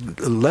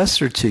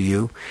lesser to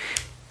you,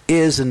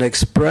 is an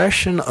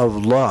expression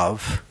of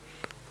love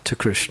to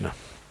Krishna.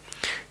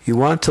 You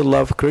want to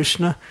love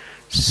Krishna?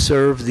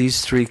 Serve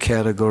these three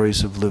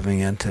categories of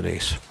living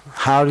entities.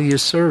 How do you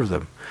serve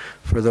them?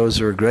 For those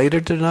who are greater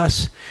than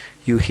us,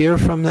 you hear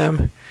from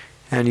them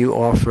and you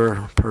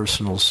offer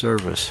personal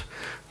service.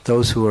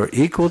 Those who are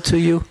equal to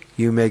you,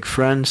 you make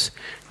friends,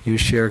 you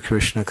share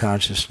Krishna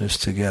consciousness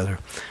together.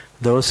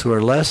 Those who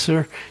are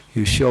lesser,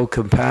 you show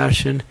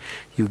compassion,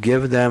 you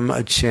give them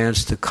a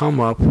chance to come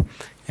up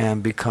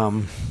and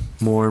become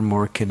more and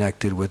more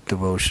connected with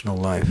devotional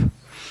life.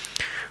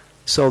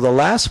 So the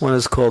last one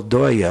is called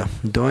doya.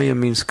 Doya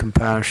means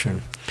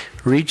compassion,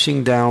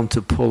 reaching down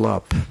to pull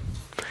up.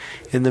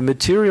 In the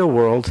material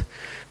world,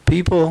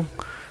 people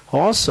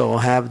also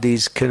have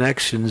these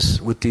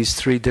connections with these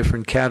three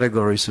different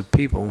categories of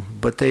people,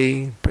 but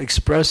they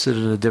express it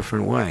in a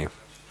different way.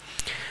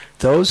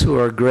 Those who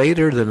are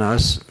greater than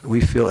us, we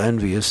feel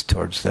envious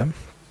towards them.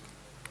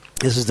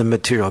 This is the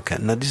material.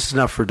 Now, this is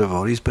not for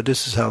devotees, but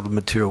this is how the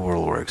material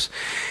world works.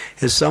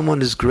 If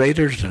someone is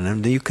greater than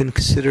them, then you can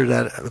consider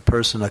that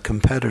person a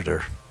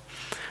competitor,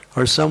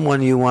 or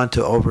someone you want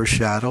to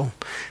overshadow.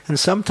 And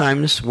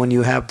sometimes when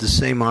you have the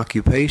same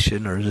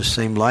occupation or the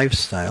same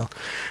lifestyle,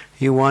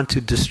 you want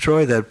to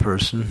destroy that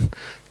person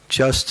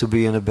just to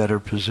be in a better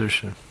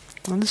position.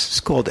 And this is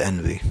called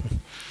envy.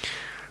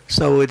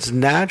 So it's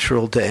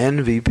natural to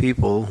envy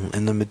people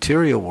in the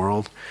material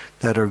world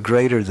that are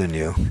greater than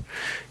you.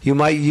 You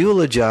might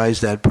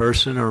eulogize that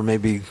person or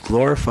maybe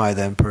glorify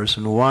that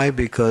person. Why?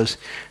 Because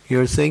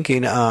you're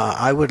thinking,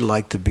 I would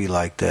like to be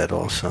like that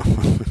also.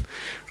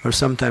 Or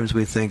sometimes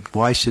we think,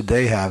 why should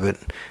they have it?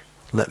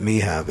 Let me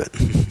have it.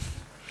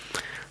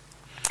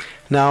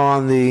 Now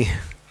on the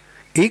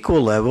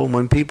equal level,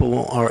 when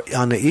people are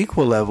on the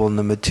equal level in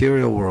the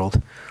material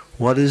world,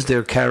 what is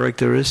their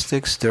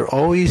characteristics? They're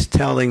always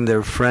telling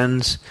their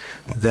friends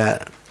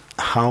that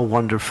how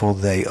wonderful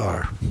they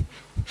are.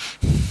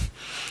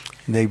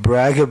 They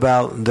brag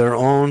about their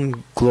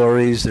own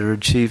glories, their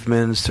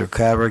achievements, their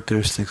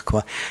characteristics.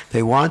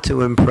 They want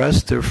to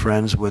impress their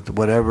friends with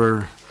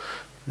whatever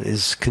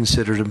is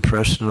considered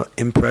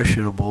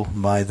impressionable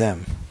by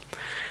them.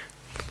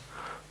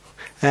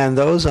 And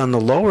those on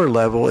the lower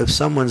level, if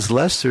someone's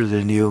lesser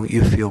than you,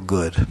 you feel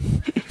good.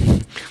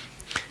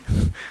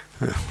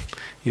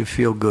 You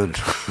feel good.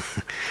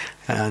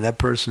 That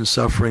person's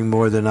suffering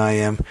more than I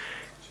am.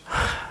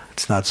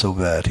 It's not so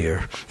bad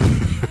here.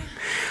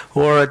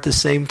 Or at the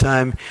same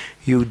time,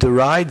 you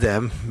deride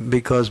them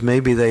because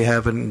maybe they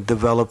haven't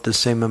developed the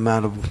same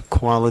amount of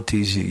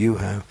qualities that you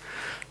have.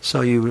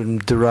 So you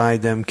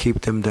deride them,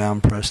 keep them down,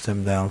 press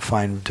them down,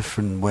 find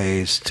different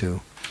ways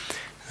to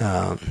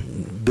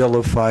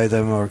vilify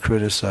them or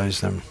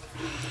criticize them.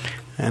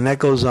 And that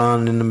goes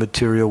on in the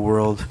material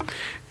world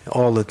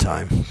all the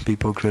time.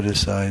 People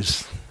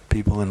criticize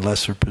people in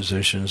lesser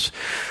positions,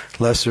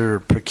 lesser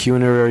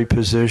pecuniary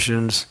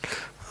positions,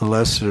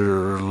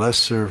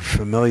 lesser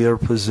familiar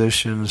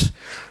positions,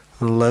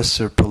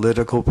 lesser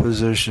political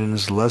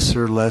positions,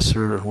 lesser,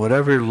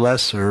 whatever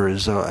lesser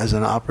is as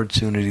an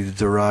opportunity to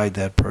deride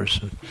that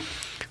person.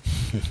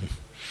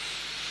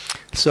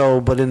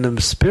 So, but in the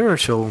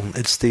spiritual,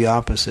 it's the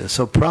opposite.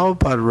 So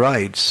Prabhupada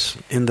writes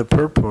in the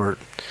purport,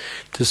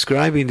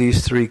 describing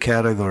these three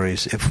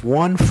categories, if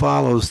one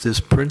follows this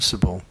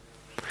principle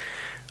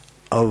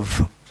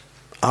of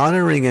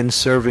honoring and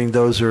serving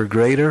those who are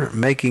greater,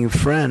 making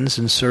friends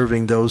and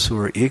serving those who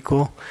are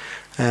equal,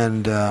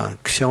 and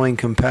showing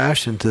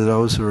compassion to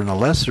those who are in a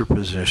lesser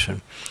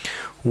position,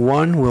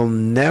 one will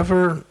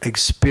never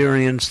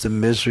experience the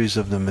miseries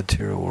of the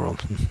material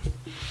world.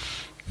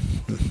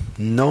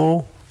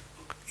 No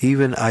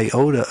even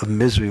iota of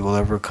misery will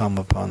ever come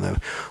upon them.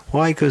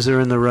 Why? Because they're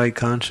in the right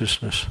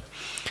consciousness.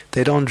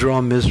 They don't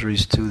draw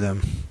miseries to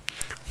them.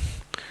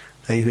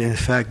 In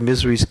fact,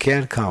 miseries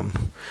can't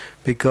come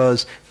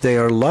because they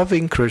are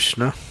loving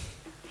Krishna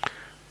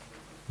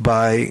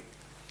by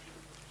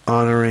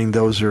honoring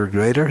those who are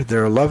greater. They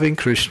are loving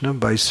Krishna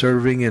by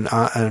serving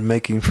and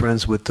making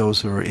friends with those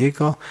who are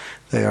equal.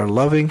 They are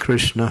loving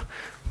Krishna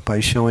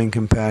by showing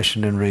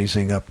compassion and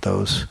raising up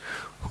those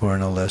who are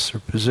in a lesser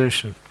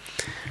position.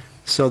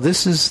 So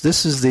this is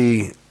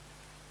the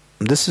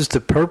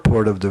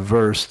purport of the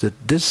verse,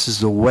 that this is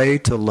the way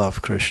to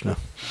love Krishna.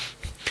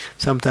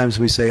 Sometimes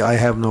we say, I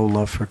have no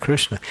love for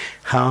Krishna.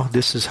 How?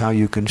 This is how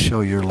you can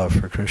show your love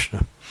for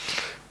Krishna.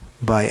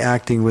 By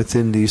acting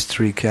within these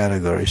three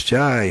categories.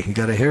 Jai, you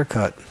got a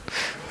haircut.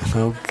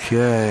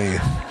 Okay.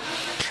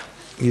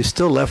 You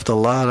still left a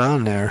lot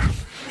on there.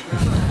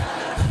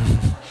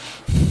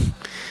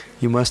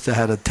 You must have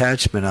had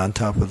attachment on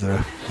top of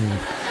the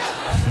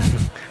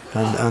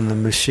on the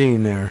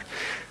machine there.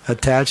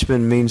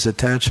 Attachment means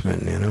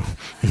attachment, you know.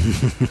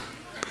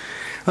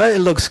 Well, it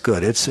looks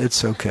good. It's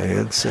okay.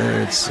 It's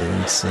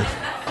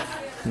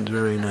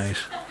very nice.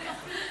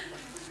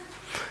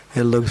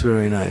 It looks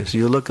very nice.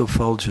 You look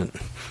effulgent.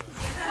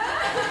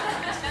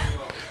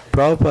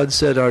 Prabhupada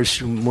said,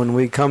 when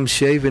we come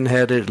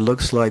shaven-headed, it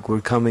looks like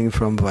we're coming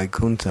from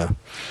Vaikuntha.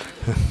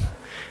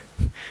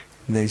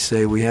 They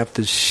say, we have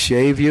to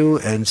shave you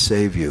and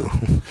save you.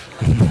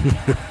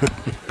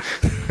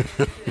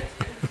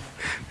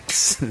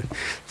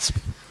 It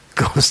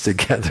goes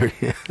together.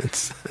 Yeah.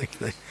 It's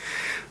like,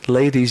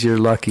 ladies, you're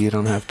lucky you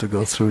don't have to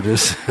go through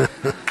this.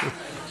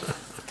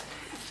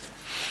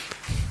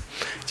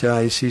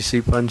 Jai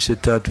Shri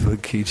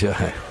Panchatattva Ki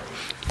Jai.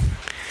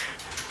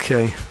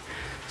 Okay,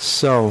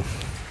 so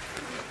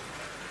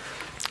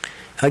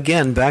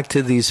again, back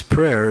to these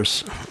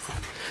prayers.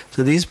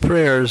 So these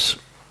prayers,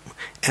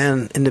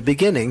 and in the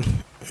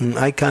beginning,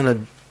 I kind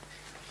of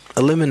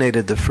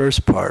eliminated the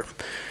first part,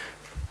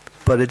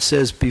 but it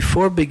says,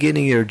 before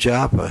beginning your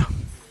japa,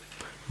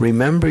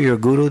 remember your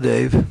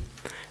Gurudev,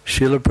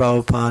 Srila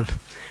Prabhupada,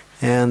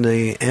 and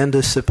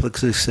the cyclic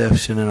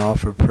succession, and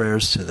offer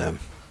prayers to them.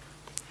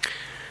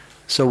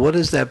 So what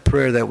is that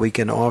prayer that we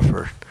can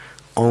offer?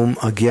 Om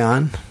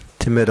Agyan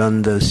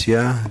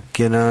Timidandasya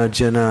Gina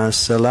Jana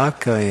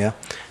Salakaya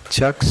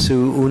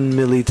Chaksu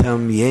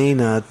Unmilitam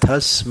Yena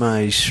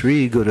Tasmai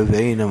Shri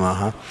Gurave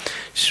Namaha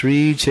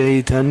Shri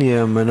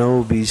Chaitanya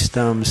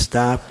Manobistam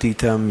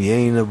Staptitam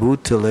Yena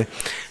Bhutale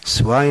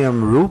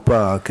Swayam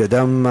Rupa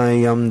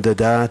Kadammayam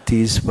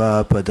Dadati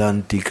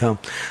Svapadantikam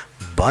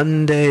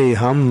Bande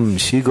Ham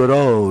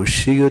Shiguro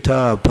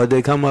Shiguta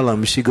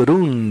Padekamalam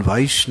Shigurun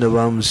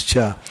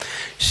Vaishnavamscha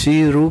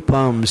Shri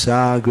Rupam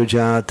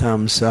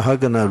Sagrajatam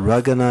Sahagana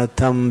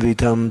Raganatam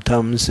Vitam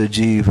Tam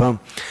Sajivam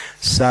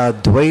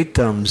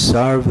Sadvaitam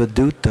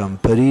Sarvadutam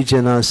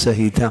Parijana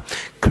Sahitam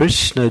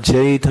Krishna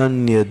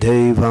Chaitanya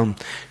Devam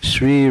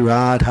Shri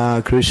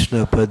Radha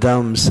Krishna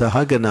Padam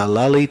Sahagana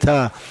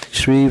Lalita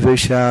Shri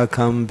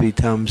Vishakam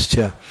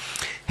Vitamscha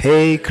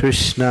Hey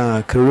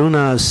Krishna,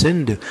 Karuna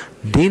Sindhu,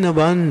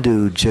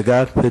 Dinabandhu,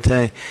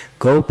 Jagatpate,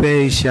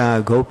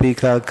 Gopesha,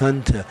 Gopika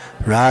Kanta,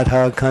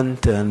 Radha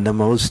Kanta,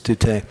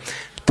 Namostute,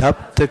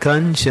 Tapta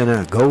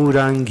Kanchana,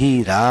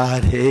 Gaurangi,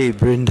 Radhe,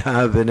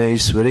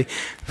 Brindavaneshwari,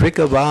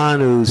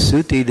 Vrikabhanu,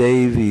 Suti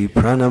Devi,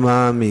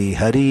 Pranamami,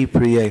 Hari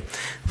Priye,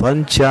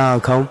 Vancha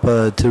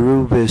Kampa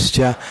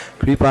Tarubhischa,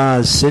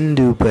 Kripa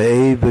Sindhu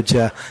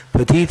Paevacha,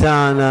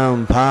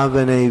 Patitanam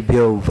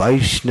Pavanebhyo,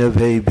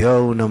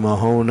 Vaishnavebhyo,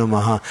 Namaho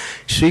Namaha,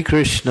 Shri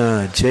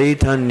Krishna,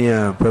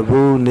 Chaitanya,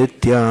 Prabhu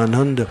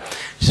Nityananda,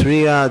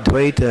 Sri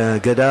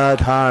Advaita,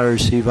 Gadadhar,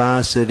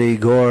 Sivasadi,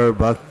 Gaur,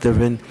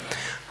 Bhaktavind,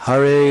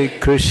 Hare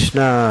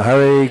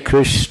Krishna,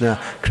 Krishna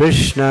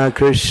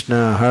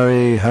Krishna,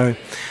 Hare Hare,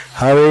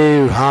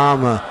 Hare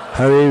Rama,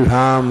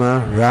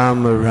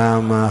 Rama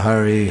Rama,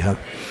 Hare Hare.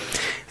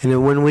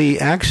 And when we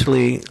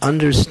actually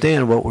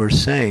understand what we're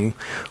saying,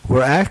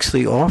 we're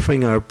actually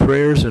offering our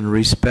prayers and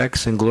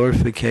respects and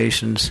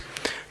glorifications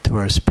to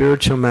our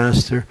spiritual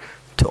master,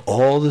 to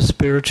all the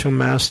spiritual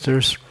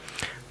masters,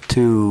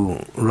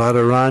 to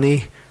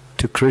Radharani,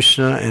 to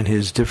Krishna and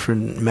his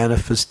different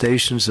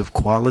manifestations of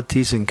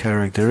qualities and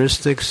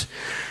characteristics,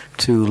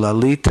 to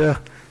Lalita,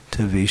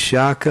 to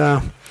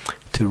Vishaka,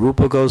 to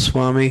Rupa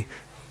Goswami,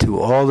 to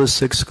all the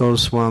 6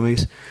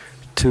 Goswamis,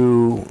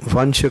 to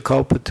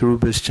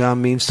Vanchakalpatarubhascha,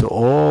 means to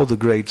all the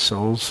great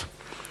souls.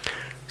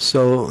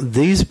 So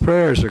these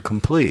prayers are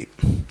complete.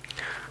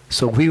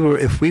 So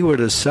if we were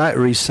to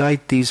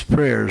recite these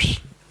prayers,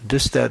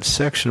 just that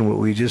section, what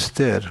we just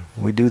did,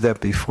 we do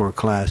that before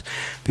class,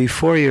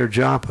 before your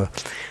japa,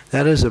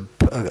 that is a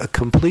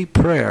complete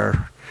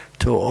prayer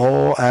to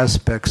all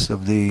aspects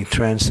of the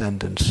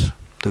transcendence,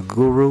 the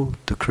Guru,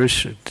 to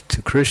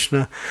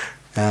Krishna,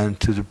 and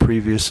to the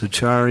previous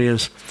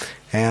acharyas,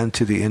 and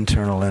to the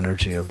internal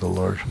energy of the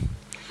Lord,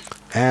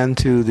 and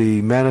to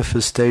the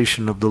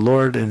manifestation of the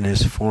Lord in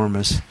his form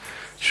as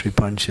Sri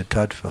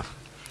Panchatattva.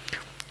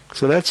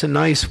 So that's a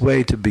nice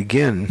way to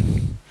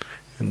begin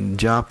in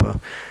japa,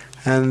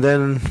 and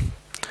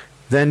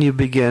then you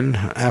begin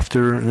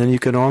after, and then you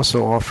can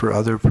also offer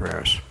other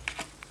prayers.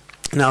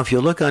 Now, if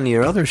you look on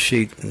your other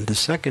sheet, the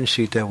second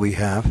sheet that we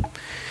have,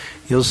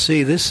 you'll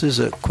see this is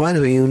quite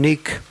a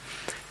unique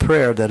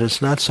prayer that is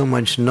not so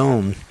much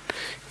known,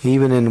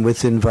 even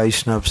within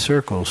Vaishnava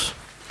circles.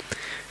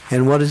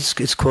 And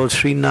it's called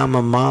Sri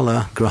Nama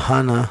Mala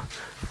Grahana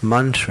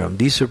Mantra.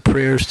 These are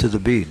prayers to the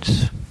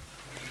beads.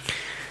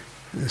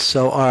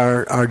 So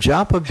our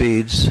japa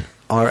beads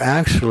are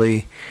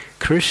actually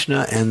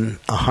Krishna and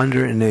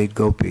 108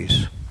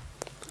 gopis.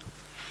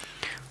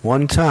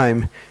 One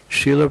time,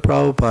 Srila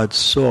Prabhupada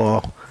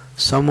saw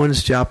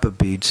someone's japa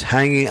beads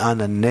hanging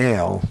on a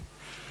nail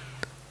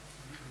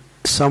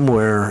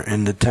somewhere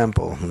in the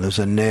temple. There's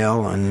a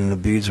nail and the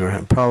beads are...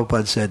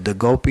 Prabhupada said, the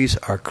gopis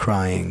are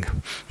crying.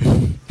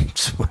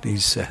 That's what he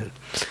said.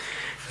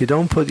 You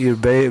don't put your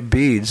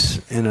beads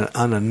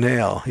on a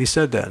nail. He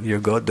said that.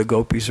 The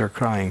gopis are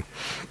crying.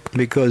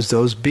 Because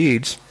those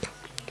beads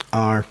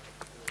are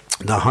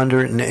the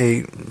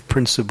 108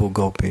 principal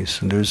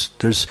gopis. And there's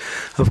two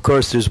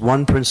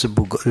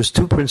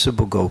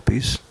principal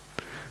gopis,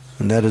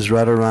 and that is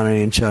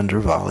Radharani and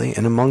Chandravali.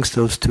 And amongst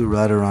those two,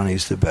 Radharani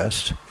is the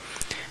best.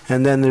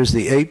 And then there's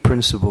the 8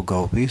 principal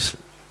gopis.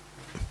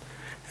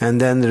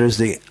 And then there's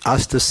the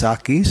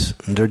Astasakis,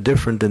 and they're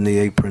different than the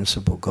 8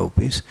 principal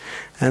gopis.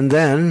 And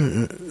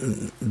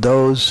then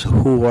those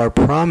who are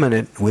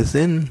prominent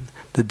within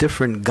the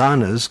different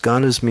ganas.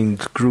 Ganas mean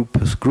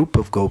group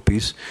of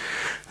gopis.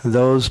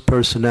 Those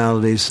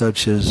personalities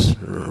such as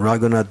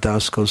Raghunath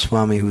Das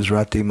Goswami, who's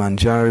Rati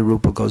Manjari,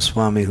 Rupa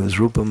Goswami, who's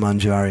Rupa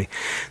Manjari.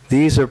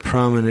 These are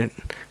prominent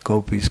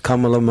gopis.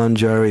 Kamala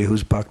Manjari,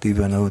 who's Bhakti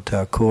Vinod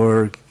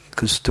Thakur.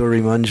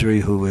 Kasturi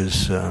Manjari, who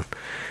is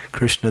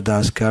Krishna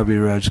Das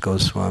Kaviraj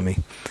Goswami.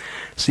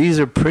 So these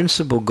are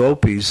principal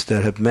gopis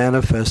that have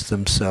manifested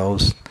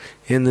themselves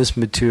in this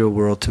material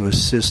world to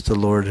assist the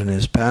Lord in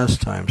His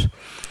pastimes.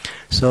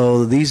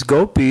 So these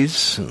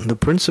gopis, the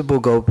principal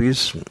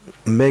gopis,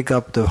 make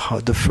up the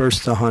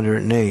first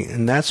 108,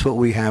 and that's what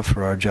we have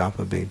for our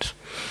japa beads.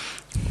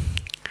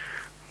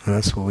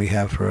 That's what we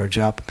have for our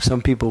japa.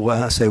 Some people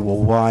will say, well,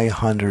 why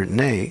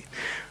 108?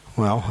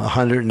 Well,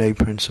 108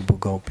 principal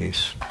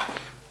gopis,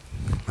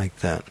 like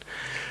that.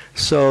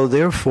 So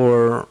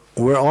therefore,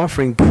 we're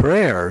offering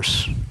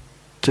prayers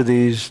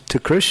to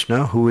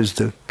Krishna, who is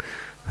the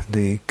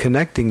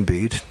connecting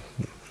bead.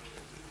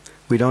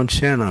 We don't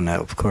chant on that,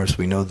 of course,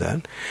 we know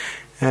that.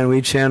 And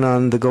we chant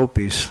on the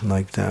gopis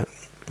like that,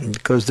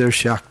 because they're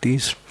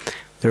Shaktis,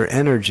 they're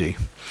energy.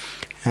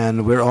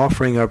 And we're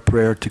offering our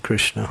prayer to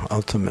Krishna,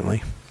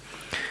 ultimately.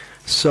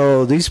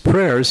 So these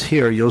prayers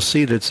here, you'll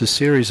see that it's a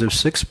series of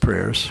 6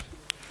 prayers.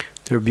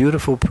 They're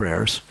beautiful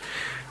prayers.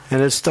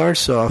 And it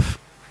starts off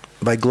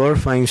by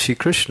glorifying Shri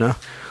Krishna,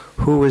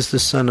 who is the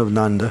son of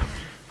Nanda.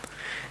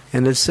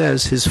 And it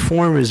says, his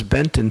form is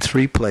bent in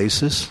 3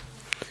 places.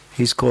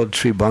 He's called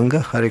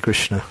Tribhanga. Hare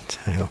Krishna.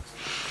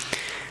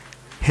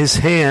 His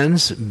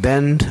hands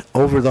bend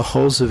over the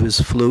holes of his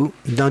flute.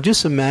 Now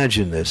just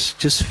imagine this.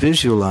 Just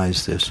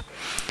visualize this.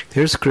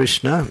 Here's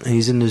Krishna.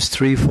 He's in his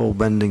threefold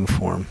bending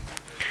form.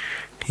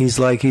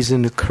 He's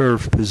in a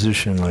curved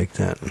position like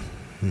that.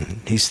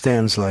 He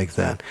stands like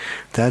that.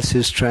 That's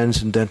his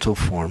transcendental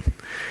form.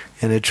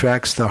 And it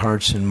attracts the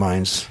hearts and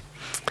minds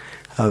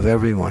of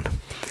everyone.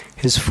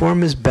 His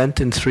form is bent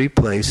in 3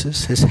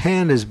 places. His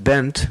hands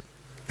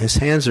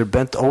are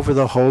bent over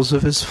the holes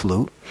of his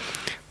flute.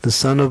 The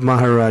son of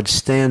Maharaj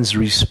stands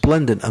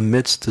resplendent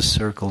amidst the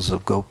circles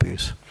of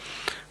gopis.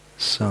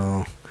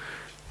 So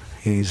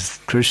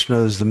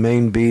Krishna is the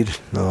main bead,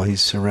 though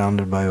he's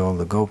surrounded by all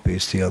the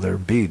gopis, the other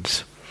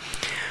beads.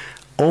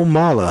 O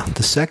Mala,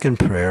 the second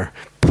prayer,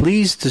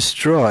 please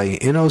destroy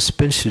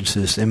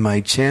inauspiciousness in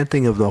my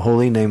chanting of the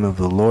holy name of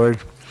the Lord,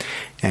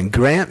 and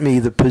grant me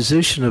the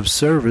position of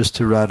service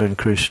to Radha and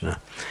Krishna.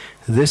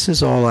 This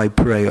is all I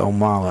pray, O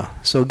Mala.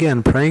 So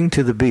again, praying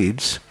to the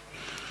beads,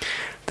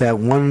 that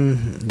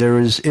there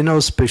is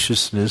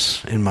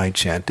inauspiciousness in my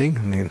chanting.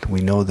 I mean,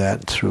 we know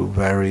that through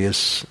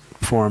various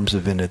forms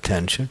of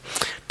inattention.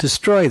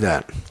 Destroy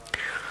that.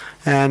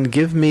 And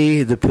give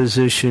me the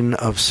position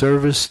of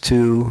service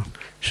to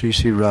Sri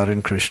Sri Radha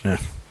and Krishna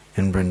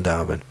in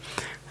Vrindavan.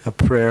 A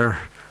prayer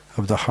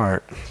of the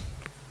heart.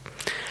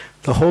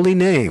 The holy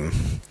name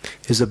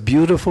is a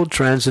beautiful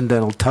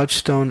transcendental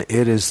touchstone.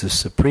 It is the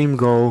supreme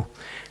goal.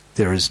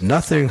 There is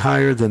nothing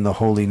higher than the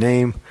holy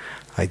name.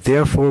 I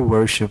therefore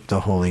worship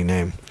the holy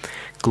name.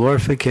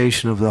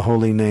 Glorification of the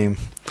holy name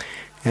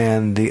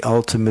and the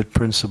ultimate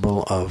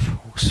principle of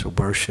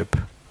worship.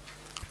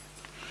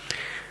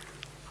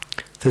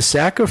 The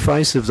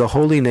sacrifice of the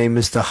holy name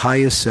is the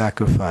highest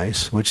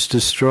sacrifice, which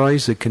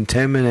destroys the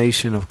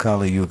contamination of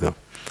Kali Yuga.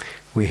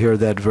 We hear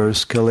that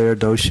verse, Kalir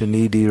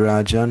Doshanidi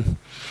Rajan,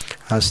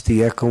 Asti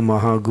Eko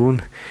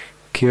Mahagun,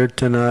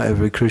 Kirtana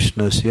Evi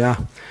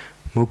Krishnasya,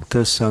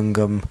 Mukta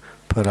Sangam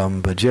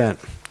Param Bhajet.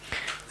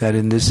 That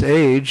in this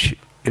age,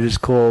 it is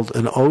called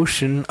an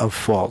ocean of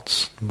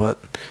faults, but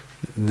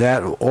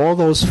that all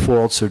those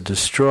faults are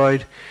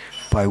destroyed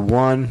by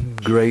one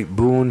great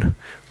boon.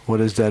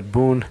 What is that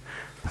boon?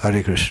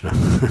 Hare Krishna.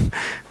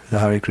 The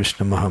Hare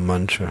Krishna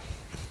Mahamantra.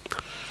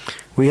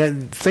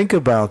 Think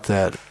about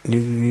that.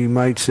 You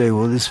might say,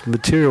 well, this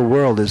material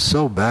world is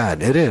so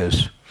bad. It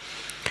is.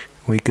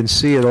 We can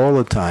see it all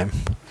the time.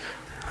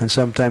 And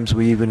sometimes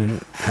we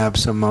even have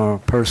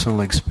some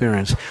personal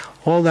experience.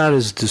 All that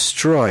is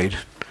destroyed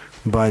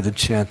by the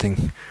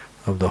chanting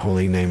of the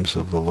holy names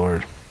of the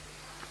Lord.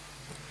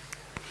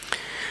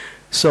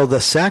 So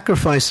the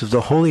sacrifice of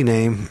the holy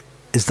name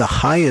is the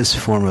highest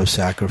form of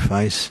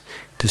sacrifice,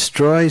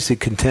 destroys the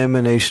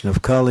contamination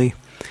of Kali,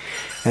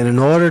 And in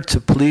order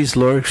to please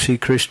Lord Sri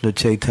Krishna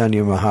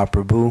Chaitanya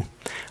Mahaprabhu,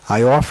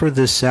 I offer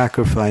this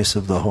sacrifice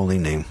of the holy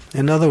name.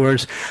 In other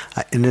words,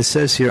 and it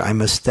says here,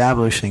 I'm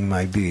establishing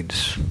my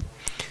beads.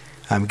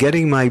 I'm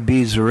getting my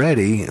beads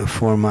ready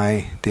for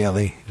my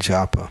daily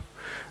japa.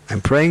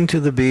 I'm praying to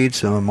the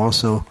beads, and I'm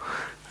also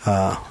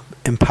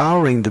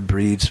empowering the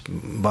beads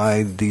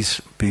by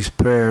these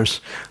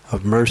prayers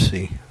of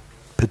mercy,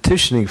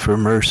 petitioning for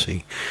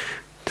mercy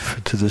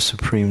to the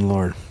Supreme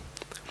Lord.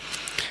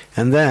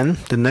 And then,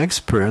 the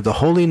next prayer, the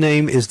holy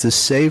name is the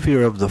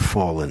savior of the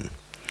fallen.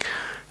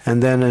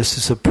 And then this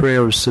is a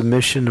prayer of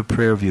submission, a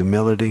prayer of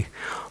humility.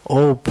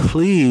 Oh,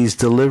 please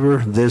deliver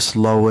this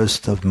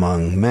lowest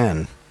among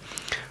men.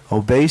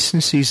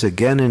 Obeisances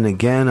again and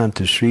again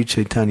unto Sri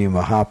Chaitanya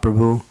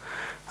Mahaprabhu,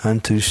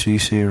 unto Sri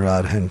Sri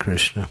Radha and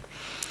Krishna.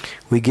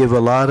 We give a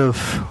lot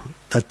of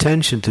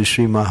attention to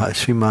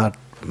Srimad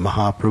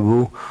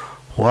Mahaprabhu.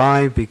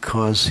 Why?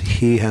 Because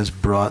he has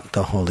brought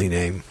the holy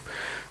name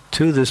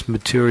to this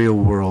material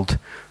world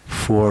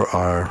for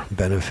our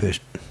benefit.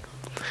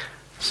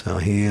 So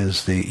he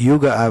is the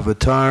Yuga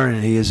avatar,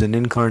 and he is an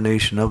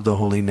incarnation of the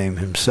holy name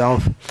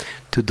himself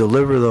to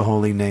deliver the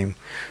holy name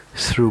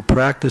through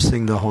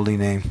practicing the holy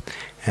name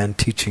and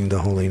teaching the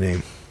holy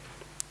name.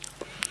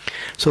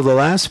 So the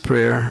last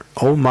prayer,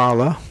 O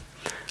Mala,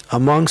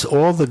 amongst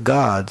all the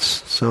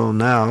gods, so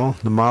now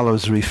the Mala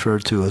is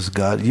referred to as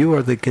God, you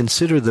are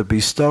considered the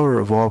bestower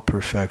of all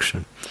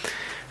perfection.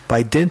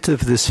 By dint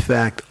of this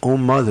fact, O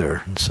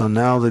Mother, so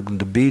now the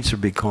beads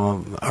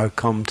are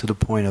come to the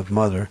point of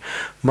mother.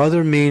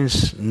 Mother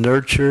means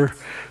nurture,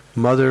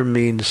 mother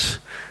means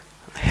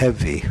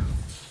heavy.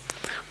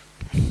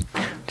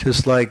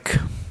 Just like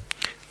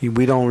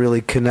we don't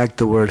really connect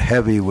the word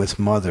heavy with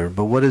mother,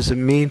 but what does it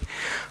mean?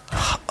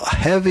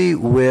 Heavy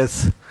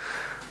with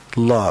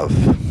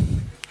love.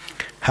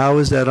 How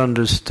is that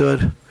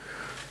understood?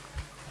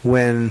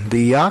 When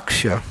the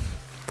Yaksha,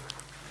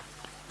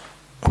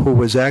 who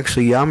was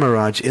actually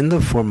Yamaraj in the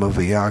form of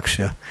a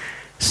Yaksha,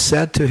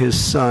 said to his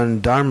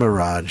son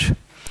Dharmaraj,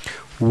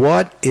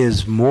 what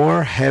is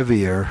more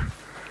heavier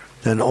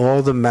than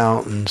all the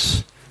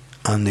mountains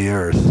on the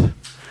earth?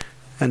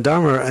 And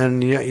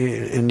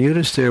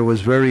Yudhisthira was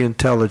very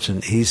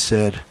intelligent. He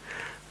said,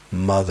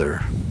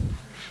 Mother.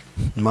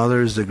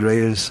 Mother is the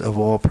greatest of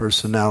all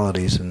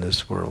personalities in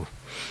this world.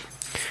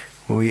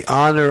 When we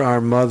honor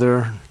our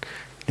mother,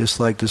 just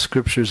like the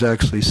scriptures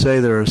actually say,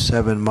 there are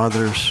 7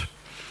 mothers.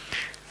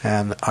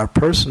 And our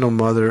personal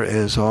mother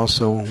is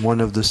also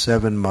one of the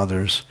 7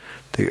 mothers.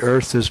 The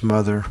earth is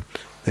mother.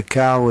 The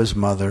cow is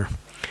mother.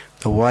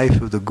 The wife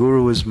of the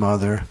guru is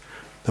mother.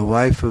 The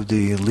wife of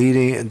the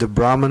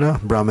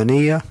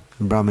Brahmaniya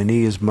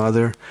is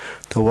mother.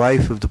 The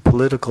wife of the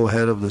political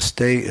head of the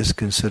state is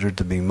considered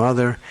to be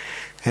mother.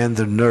 And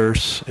the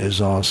nurse is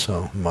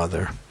also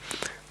mother.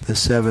 The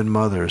 7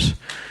 mothers.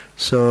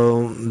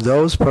 So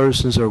those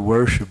persons are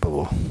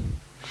worshipable.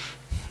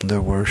 They're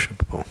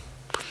worshipable.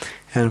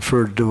 And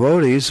for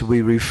devotees,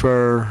 we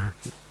refer,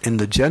 in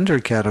the gender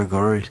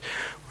category,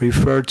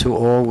 refer to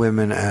all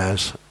women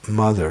as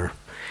mother.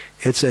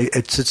 It's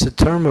a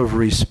term of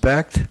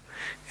respect.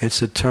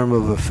 It's a term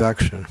of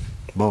affection,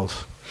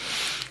 both,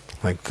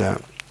 like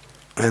that.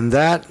 And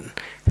that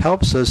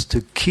helps us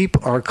to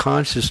keep our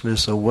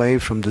consciousness away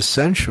from the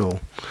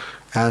sensual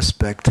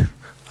aspect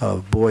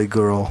of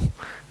boy-girl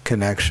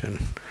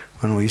connection.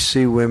 When we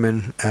see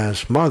women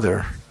as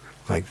mother,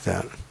 like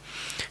that.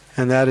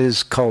 And that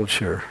is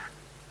culture.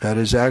 That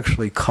is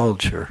actually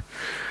culture.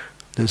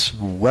 This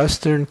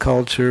Western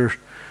culture,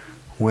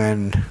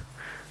 when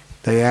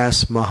they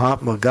asked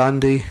Mahatma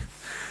Gandhi,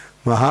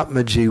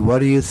 Mahatmaji, what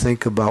do you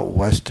think about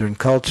Western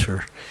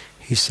culture?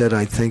 He said,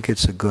 I think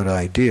it's a good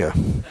idea.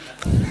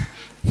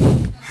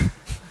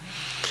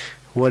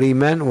 What he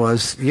meant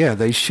was, yeah,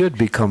 they should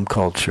become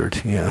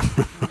cultured. Yeah.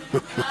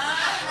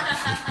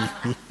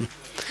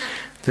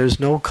 There's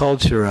no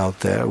culture out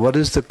there. What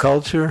is the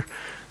culture?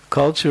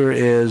 Culture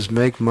is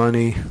make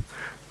money.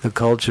 The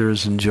culture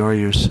is enjoy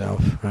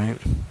yourself, right?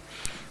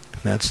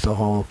 That's the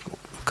whole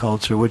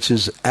culture, which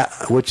is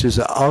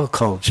a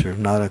culture,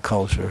 not a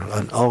culture,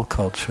 an all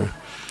culture.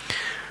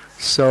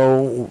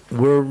 So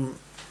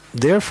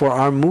therefore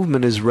our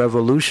movement is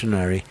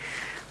revolutionary.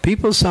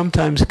 People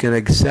sometimes can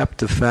accept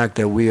the fact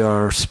that we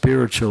are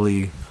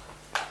spiritually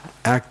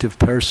active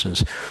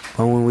persons,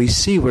 but when we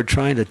see we're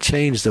trying to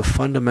change the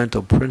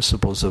fundamental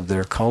principles of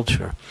their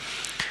culture,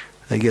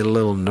 they get a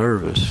little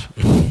nervous.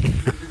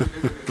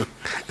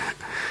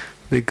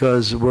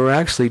 Because we're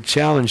actually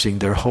challenging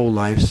their whole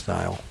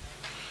lifestyle.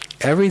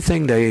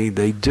 Everything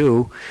they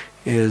do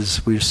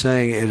is, we're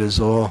saying it is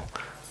all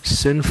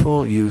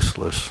sinful,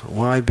 useless.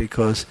 Why?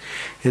 Because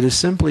it is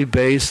simply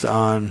based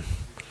on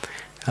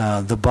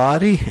the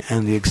body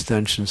and the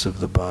extensions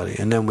of the body.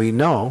 And then we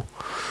know,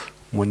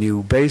 when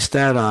you base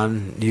that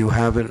on, you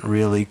haven't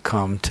really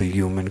come to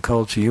human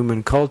culture.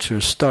 Human culture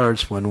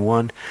starts when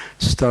one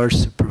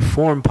starts to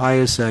perform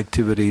pious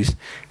activities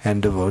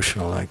and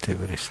devotional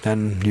activities.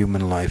 Then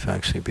human life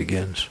actually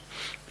begins.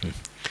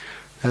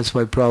 That's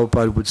why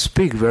Prabhupada would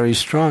speak very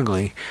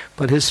strongly.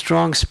 But his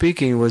strong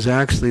speaking was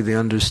actually the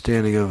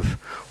understanding of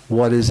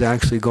what is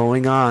actually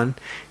going on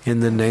in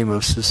the name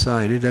of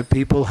society, that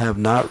people have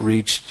not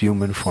reached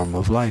human form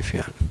of life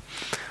yet.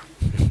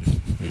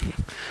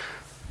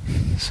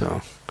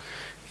 So,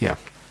 yeah.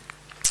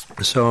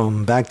 So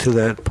back to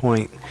that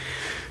point.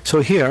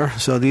 So here,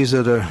 so these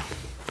are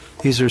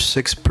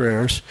 6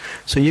 prayers.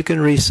 So you can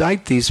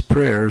recite these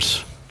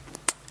prayers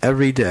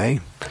every day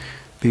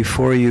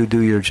before you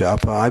do your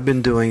japa. I've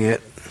been doing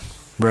it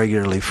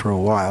regularly for a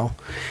while,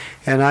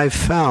 and I've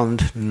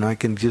found, and I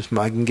can give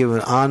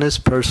an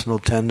honest personal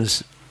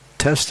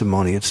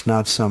testimony. It's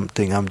not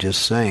something I'm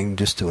just saying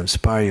just to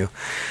inspire you.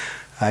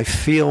 I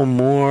feel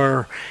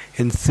more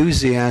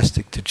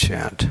enthusiastic to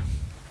chant.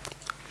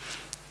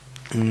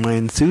 My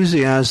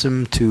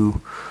enthusiasm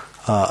to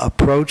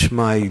approach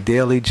my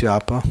daily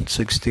japa,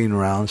 16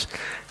 rounds,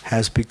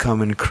 has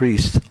become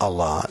increased a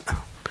lot.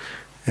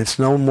 It's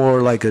no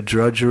more like a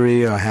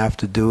drudgery, I have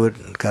to do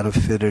it, got to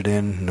fit it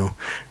in. No.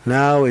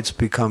 Now it's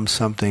become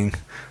something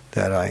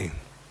that I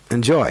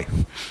enjoy.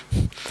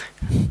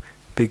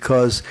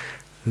 Because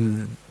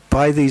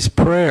by these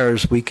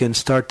prayers we can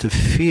start to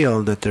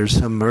feel that there's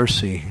some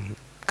mercy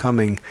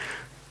coming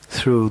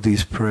through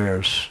these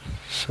prayers.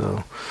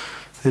 So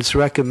it's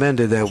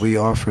recommended that we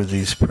offer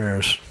these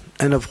prayers.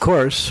 And of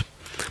course,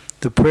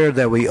 the prayer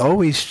that we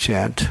always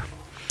chant,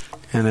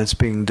 and it's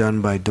being done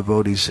by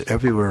devotees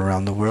everywhere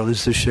around the world,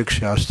 is the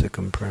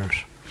Shikshastakam prayers.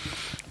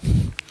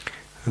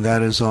 And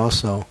that is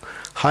also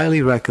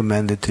highly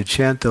recommended to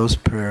chant those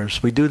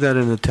prayers. We do that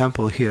in the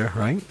temple here,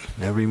 right?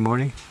 Every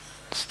morning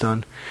it's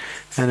done.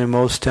 And in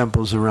most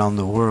temples around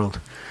the world.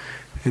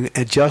 And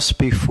just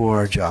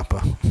before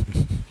japa.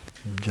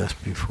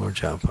 Just before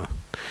japa.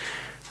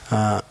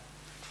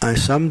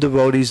 Some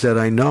devotees that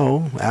I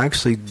know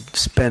actually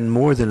spend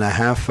more than a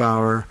half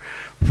hour,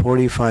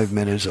 45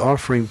 minutes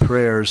offering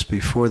prayers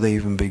before they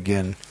even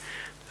begin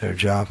their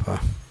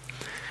japa.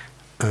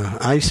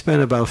 I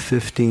spend about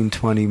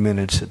 15-20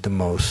 minutes at the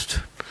most.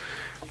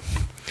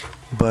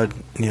 But,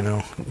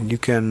 you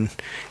can,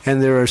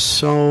 and there are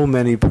so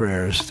many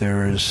prayers.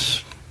 There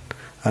is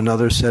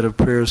another set of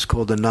prayers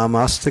called the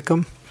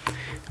Namastikam,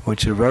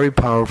 which are very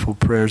powerful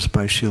prayers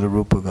by Srila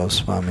Rupa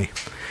Goswami,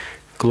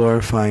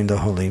 glorifying the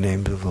holy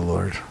names of the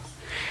Lord.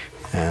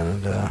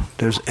 And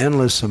there's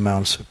endless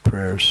amounts of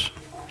prayers.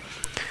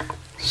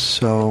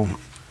 So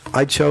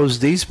I chose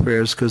these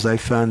prayers because I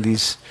found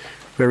these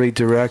very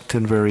direct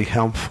and very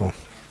helpful.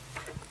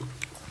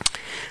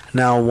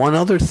 Now, one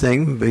other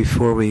thing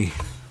before we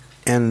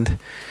end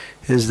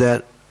is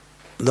that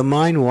the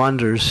mind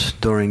wanders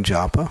during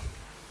japa.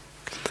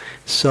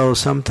 So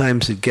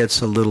sometimes it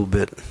gets a little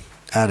bit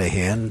out of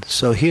hand.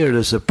 So here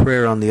there's a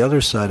prayer on the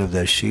other side of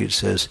that sheet. It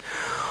says,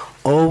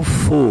 "O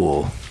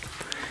fool,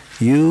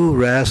 you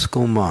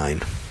rascal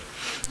mind,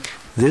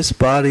 this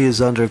body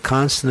is under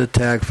constant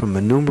attack from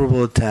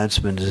innumerable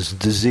attachments,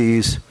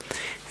 disease,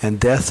 and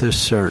death is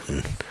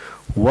certain.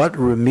 What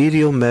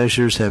remedial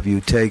measures have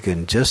you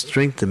taken? Just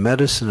drink the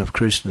medicine of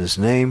Krishna's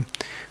name,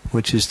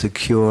 which is the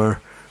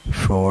cure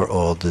for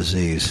all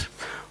disease.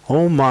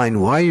 O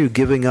mind, why are you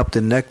giving up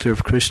the nectar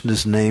of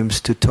Krishna's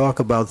names to talk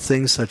about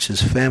things such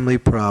as family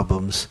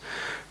problems,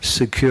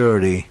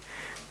 security,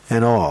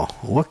 and all?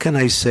 What can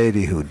I say to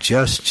you?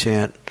 Just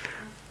chant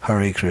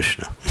Hare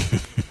Krishna."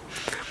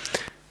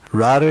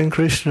 Radha and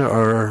Krishna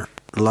are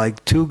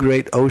like 2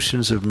 great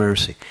oceans of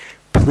mercy.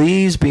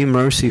 Please be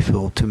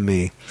merciful to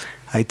me.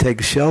 I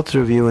take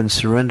shelter of you and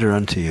surrender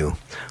unto you.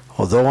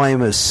 Although I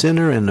am a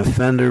sinner and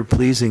offender,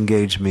 please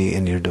engage me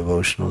in your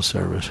devotional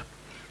service.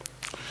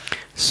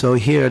 So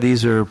here,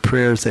 these are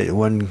prayers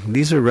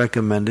these are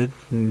recommended.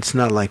 It's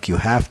not like you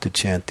have to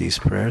chant these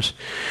prayers,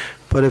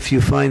 but if you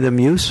find them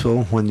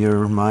useful when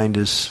your mind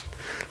is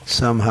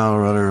somehow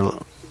or other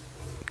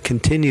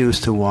continues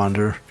to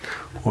wander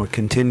or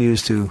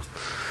continues to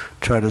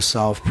try to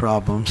solve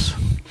problems,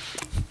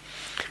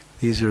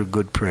 these are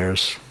good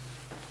prayers.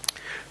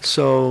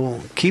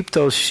 So keep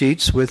those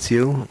sheets with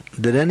you.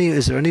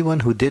 Is there anyone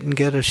who didn't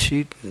get a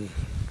sheet?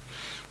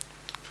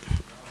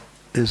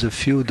 There's a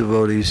few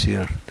devotees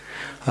here.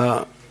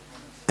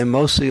 And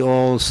mostly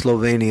all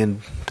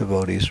Slovenian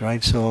devotees,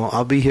 right? So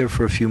I'll be here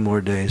for a few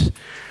more days.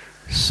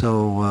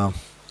 So,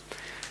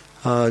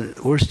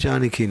 where's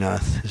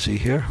Janakinath? Is he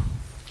here?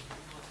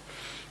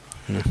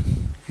 No.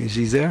 Is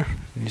he there?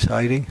 He's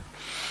hiding?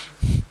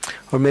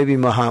 Or maybe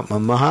Mahatma.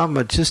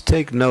 Mahatma, just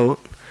take note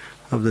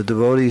of the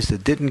devotees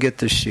that didn't get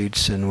the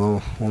sheets, and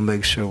we'll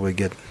make sure we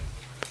get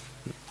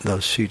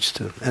those sheets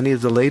too. Any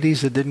of the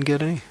ladies that didn't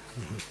get any?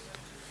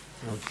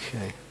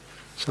 Okay.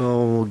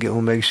 So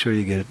we'll make sure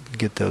you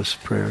get those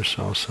prayers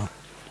also.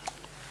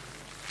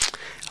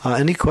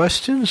 Any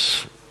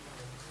questions?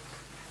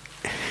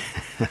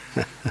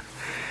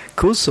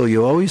 Cool. So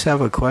you always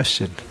have a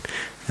question.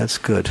 That's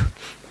good.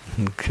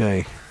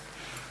 Okay.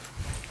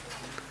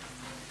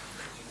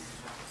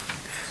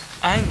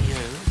 And you.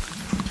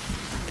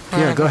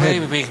 Yeah, go ahead.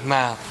 Very big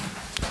mouth.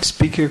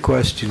 Speak your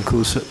question,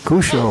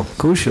 Kushal.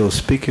 Kushal,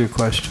 speak your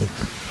question.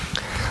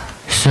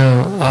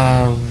 So,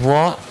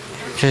 what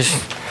just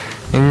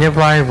in the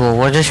Bible,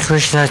 what does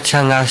Krishna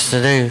tell us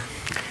to do?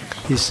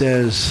 He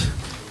says,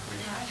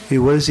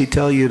 what does he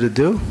tell you to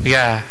do?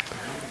 Yeah.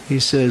 He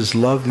says,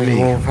 love me.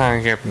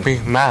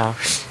 Big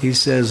mouth. He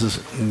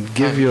says,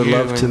 give your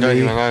love to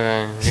me.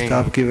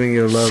 Stop giving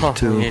your love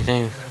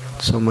to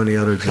so many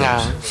other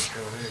things.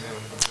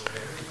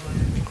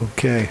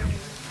 Okay.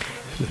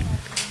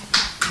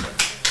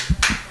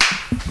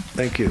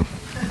 Thank you.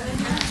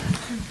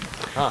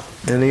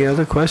 Any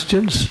other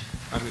questions?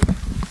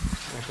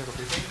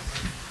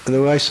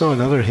 Although I saw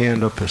another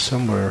hand up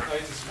somewhere.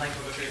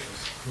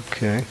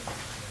 Okay.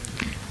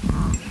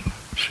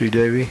 Sri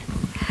Devi?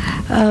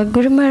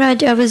 Guru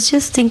Maharaj, I was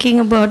just thinking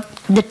about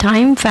the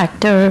time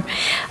factor.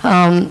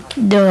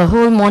 The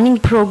whole morning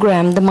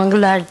program, the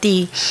Mangal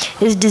Arati,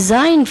 is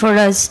designed for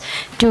us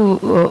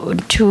to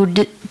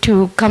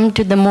come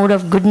to the mode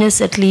of goodness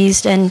at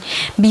least and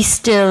be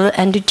still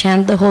and to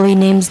chant the holy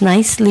names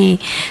nicely.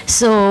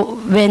 So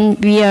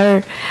when we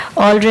are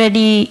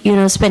already,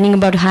 spending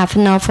about half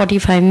an hour,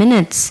 45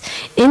 minutes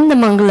in the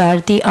Mangal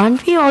Arati,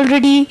 aren't we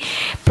already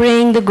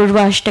praying the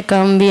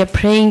Gurvashtakam? We are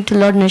praying to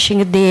Lord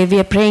Nrsingadev, we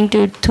are praying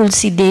to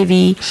Tulsi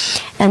Devi,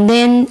 and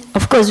then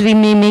of course we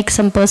may make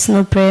some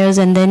personal prayers,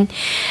 and then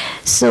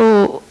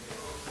so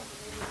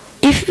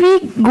if we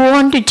go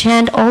on to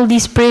chant all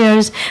these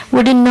prayers,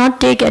 would it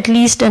not take at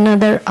least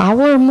another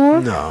hour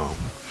more? No.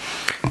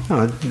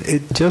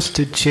 Just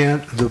to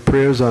chant the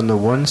prayers on the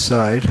one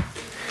side,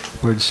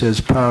 where it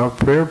says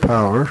prayer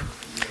power,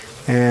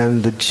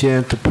 and to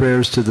chant the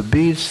prayers to the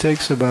beads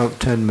takes about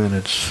 10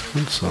 minutes.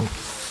 So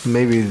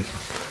maybe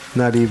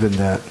not even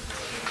that.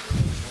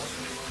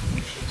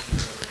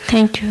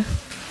 Thank you.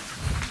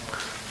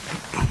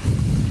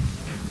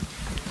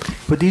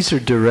 But these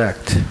are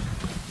direct.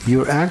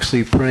 You're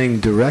actually praying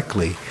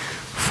directly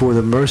for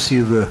the mercy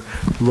of the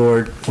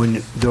Lord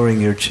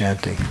during your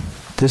chanting.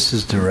 This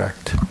is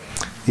direct.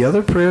 The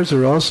other prayers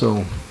are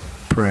also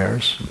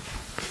prayers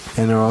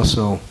and are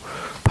also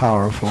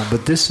powerful,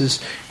 but this is,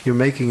 you're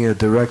making a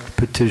direct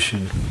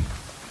petition.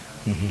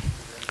 Mm-hmm.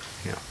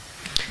 Yeah.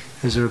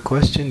 Is there a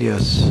question?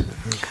 Yes.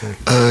 Okay.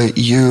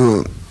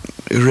 You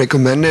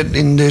recommended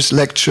in this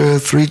lecture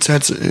three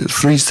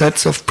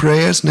sets of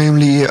prayers,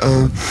 namely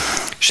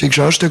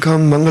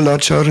Shikshashtakam,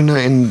 Mangalacharana,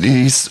 and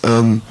these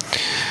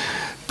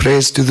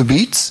prayers to the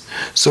beads.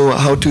 So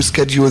how to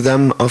schedule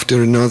them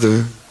after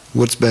another?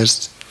 What's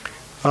best?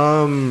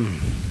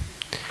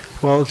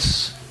 Well,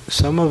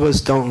 some of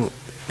us don't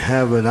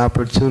have an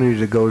opportunity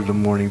to go to the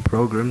morning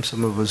program.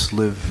 Some of us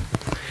live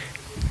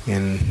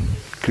in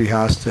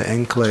Grihastha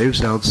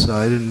enclaves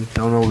outside and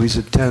don't always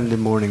attend the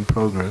morning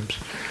programs.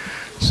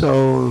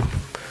 So,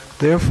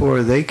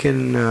 therefore, they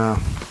can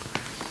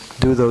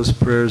do those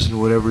prayers in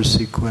whatever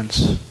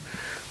sequence.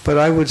 But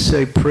I would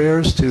say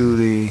prayers to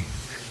the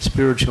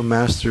spiritual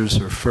masters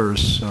are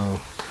first, so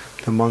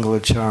the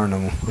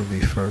Mangalacharana would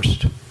be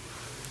first.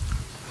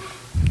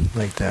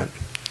 Like that.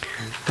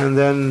 And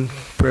then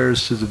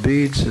prayers to the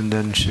beads, and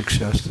then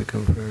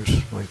Shikshastakam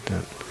prayers, like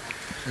that.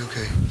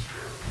 Okay.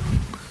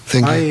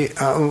 Thank you.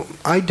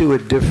 I do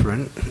it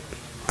different.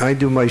 I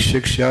do my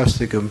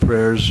Shikshastakam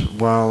prayers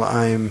while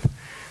I'm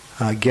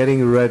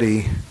getting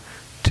ready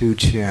to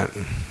chant.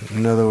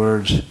 In other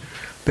words,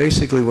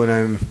 basically when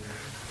I'm,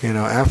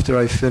 after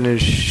I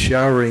finish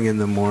showering in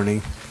the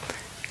morning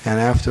and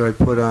after I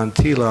put on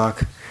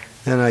tilak,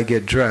 then I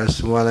get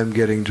dressed. While I'm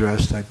getting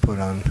dressed, I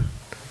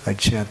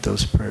chant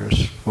those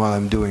prayers while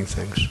I'm doing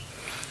things.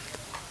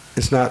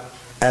 It's not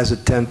as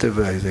attentive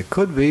as it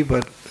could be,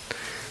 but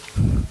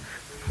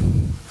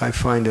I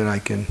find that I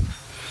can,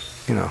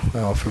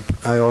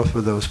 I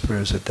offer those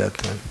prayers at that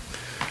time.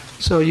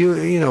 So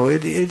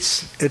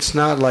it's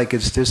not like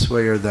it's this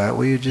way or that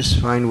way. You just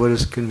find what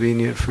is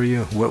convenient for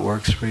you, what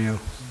works for you.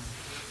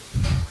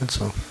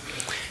 That's all.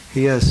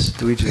 Yes,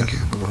 Dvija.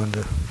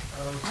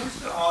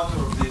 Who's the author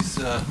of these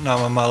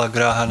Namamala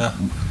Grahana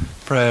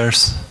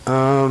prayers?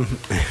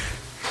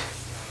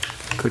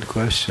 Good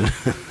question.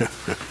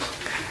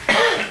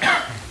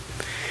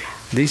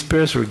 These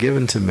prayers were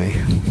given to me.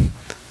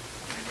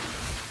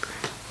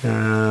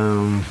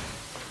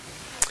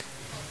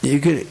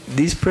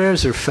 These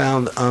prayers are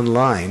found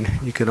online.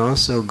 You can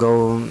also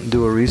go and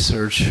do a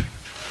research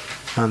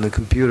on the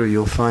computer.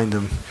 You'll find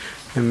them,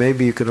 and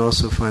maybe you can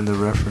also find the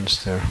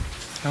reference there.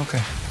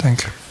 Okay,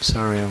 thank you.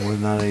 Sorry, I was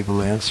not able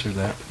to answer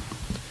that.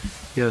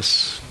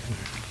 Yes.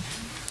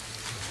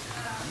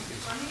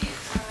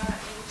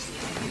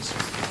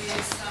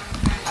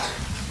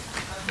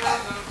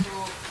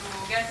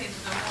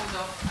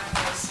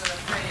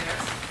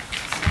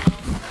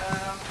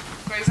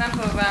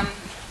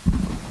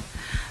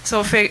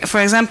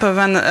 For example,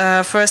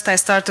 when first I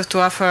started to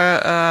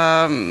offer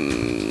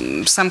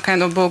some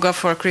kind of bhoga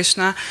for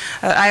Krishna,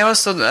 I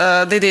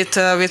also did it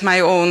with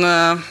my own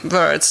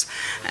words.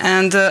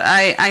 And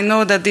I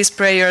know that these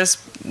prayers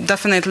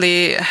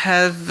definitely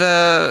have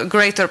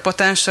greater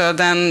potential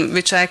than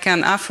which I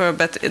can offer,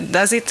 but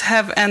does it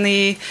have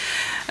any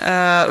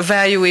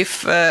value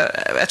if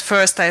at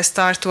first I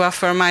start to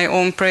offer my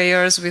own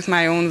prayers with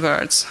my own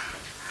words?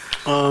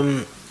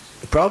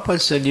 Prabhupada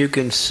said you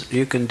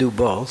can do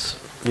both.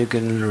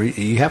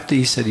 You have to.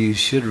 He said you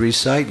should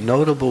recite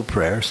notable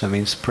prayers. That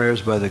means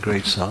prayers by the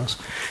great souls,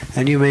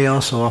 and you may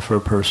also offer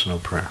a personal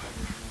prayer.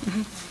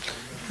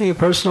 Mm-hmm. Your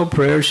personal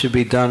prayer should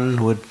be done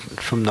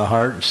from the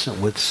heart,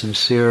 with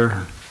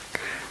sincerity.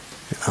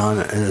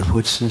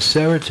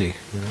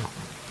 You know,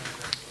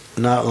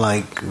 not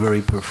like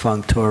very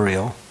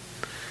perfunctorial.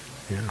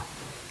 You know,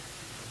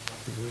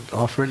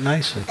 offer it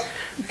nicely.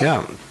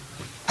 Yeah.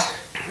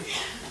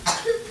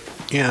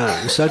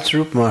 Yeah,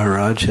 Satsrup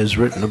Maharaj has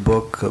written a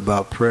book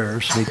about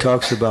prayers, and he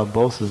talks about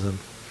both of them.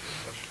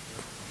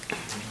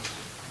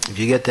 If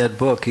you get that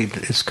book,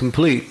 it's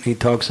complete. He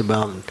talks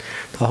about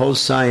the whole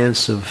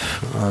science of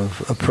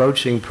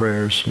approaching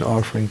prayers and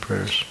offering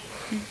prayers.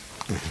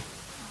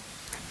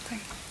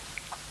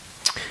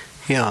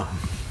 Yeah.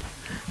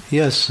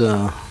 Yes,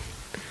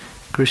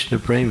 Krishna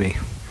Premi.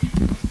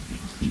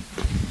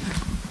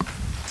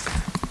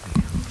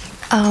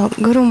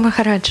 Guru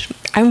Maharaj,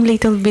 I'm a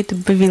little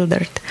bit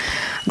bewildered.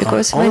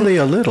 Because only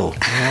a little.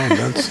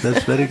 Oh,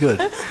 that's very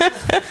good.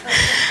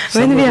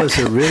 Some of us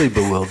are really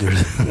bewildered.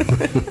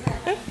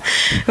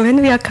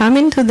 When we are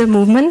coming to the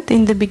movement,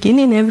 in the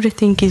beginning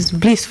everything is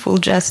blissful,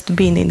 just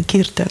being in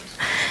kirtan,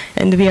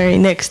 and we are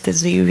in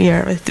ecstasy.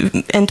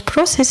 And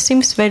process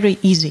seems very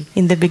easy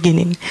in the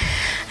beginning,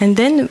 and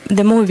then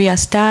the more we are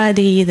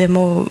studying, the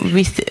more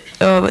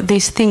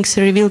these things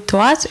revealed to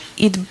us,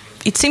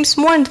 it seems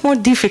more and more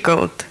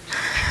difficult.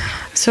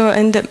 So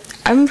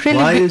I'm really.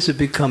 Why does it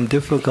become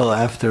difficult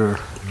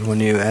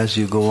as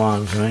you go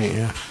on, right?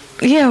 Yeah.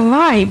 Yeah,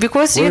 why?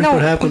 Because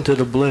what happened to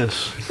the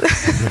bliss?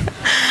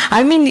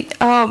 I mean,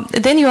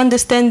 then you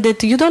understand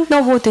that you don't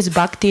know what is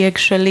bhakti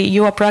actually.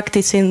 You are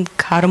practicing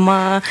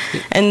karma,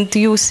 and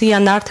you see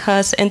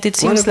anarthas, and it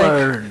seems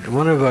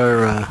one of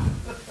our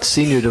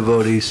senior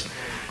devotees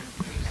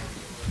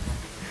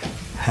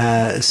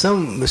had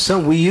some.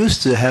 We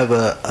used to have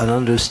an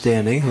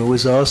understanding. It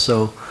was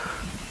also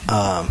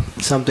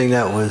something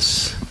that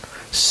was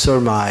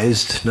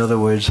surmised. In other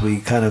words,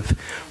 we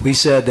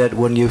said that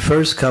when you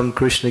first come,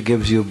 Krishna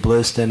gives you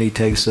bliss, then he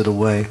takes it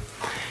away,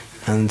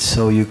 and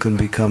so you can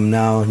become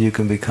really.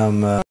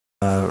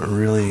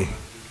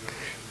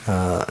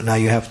 Now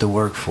you have to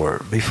work for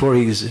it. Before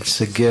it's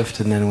a gift,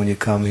 and then when you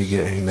come,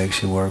 he makes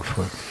you work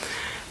for it.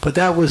 But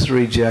that was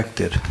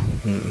rejected.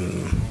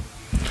 Mm-mm.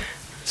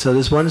 So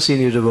this one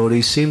senior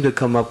devotee seemed to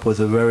come up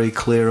with a very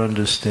clear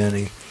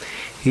understanding.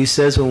 He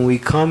says when we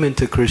come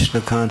into Krishna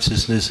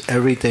consciousness,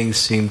 everything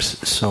seems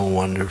so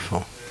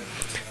wonderful.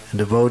 The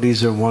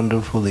devotees are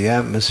wonderful, the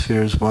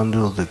atmosphere is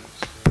wonderful, the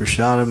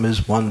prasadam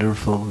is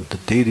wonderful, the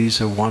deities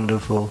are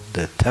wonderful,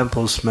 the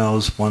temple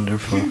smells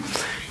wonderful.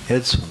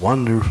 It's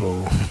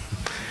wonderful.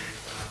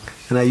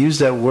 And I use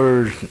that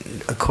word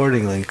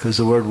accordingly, because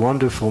the word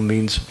wonderful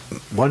means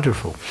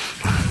wonderful.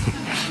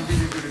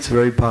 It's a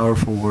very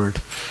powerful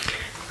word.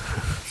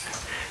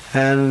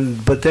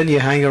 But then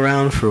you hang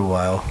around for a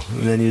while,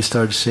 and then you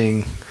start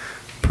seeing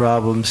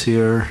problems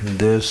here,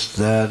 this,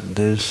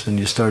 and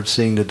you start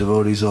seeing the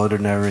devotees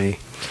ordinary.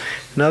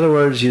 In other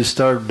words, you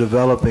start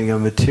developing a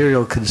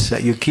material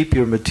concept. You keep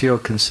your material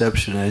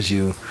conception as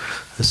you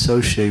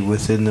associate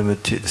within the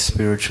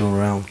spiritual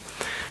realm,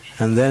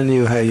 and then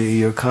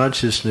your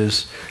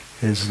consciousness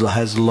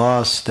has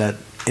lost that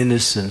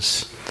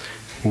innocence,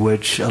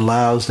 which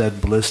allows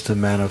that bliss to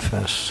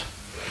manifest.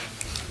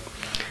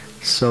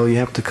 So you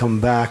have to come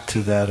back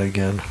to that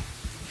again,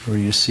 where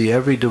you see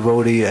every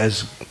devotee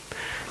as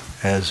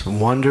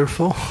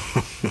wonderful,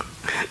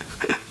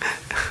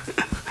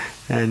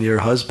 and your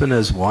husband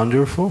as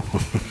wonderful,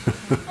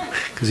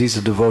 because he's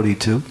a devotee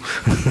too.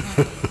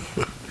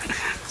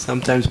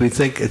 Sometimes we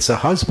think it's a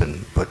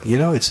husband, but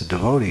it's a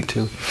devotee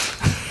too.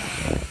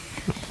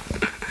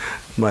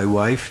 My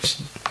wife,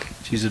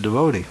 she's a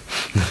devotee.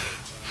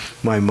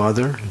 My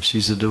mother,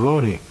 she's a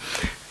devotee.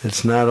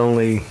 It's not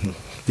only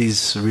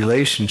these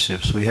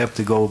relationships, we have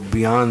to go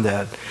beyond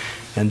that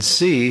and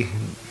see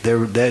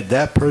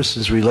that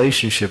person's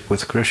relationship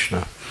with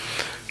Krishna,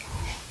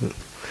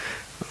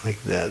 like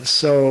that.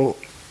 So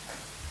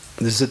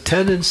there's a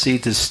tendency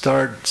to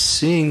start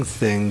seeing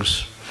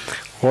things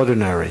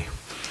ordinary.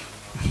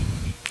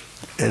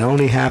 It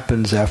only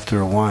happens after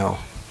a while,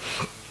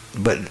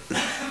 but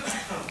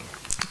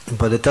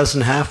it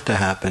doesn't have to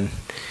happen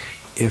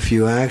if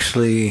you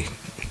actually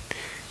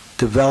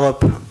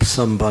develop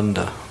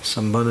sambandha.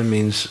 Sambandha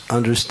means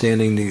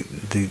understanding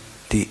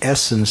the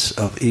essence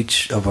of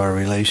each of our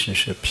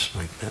relationships,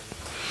 like that.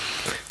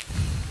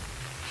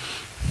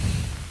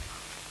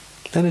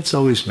 Then it's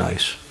always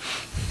nice.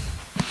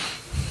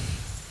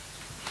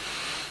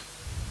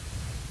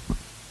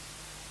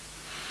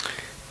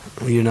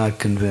 You're not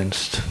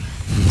convinced.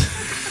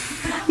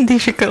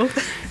 Difficult.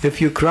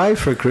 If you cry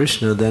for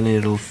Krishna, then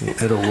it'll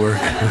work.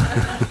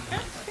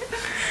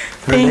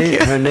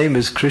 Her name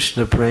is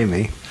Krishna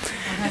Premi.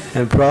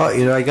 And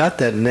I got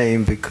that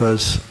name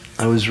because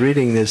I was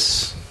reading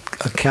this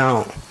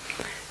account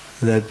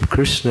that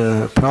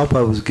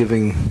Prabhupada was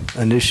giving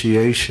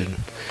initiation,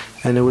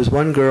 and there was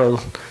one girl,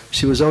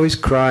 she was always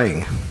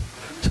crying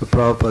So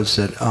Prabhupada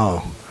said,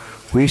 oh,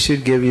 we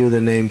should give you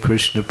the name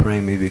Krishna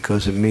Premi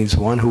because it means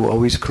one who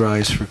always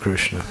cries for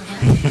Krishna.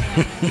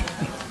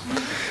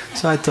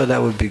 So I thought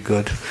that would be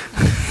good.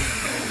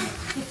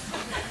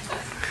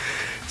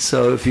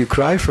 So if you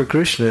cry for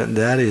Krishna,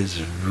 that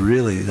is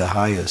really the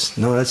highest.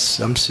 No,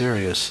 I'm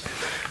serious.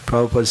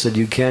 Prabhupada said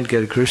you can't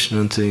get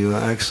Krishna until you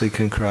actually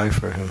can cry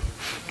for him.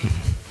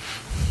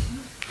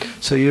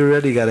 So you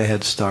already got a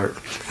head start.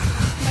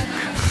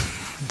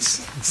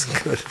 It's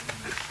good.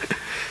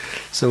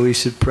 So we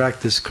should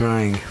practice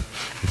crying.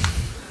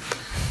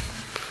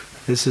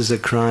 This is a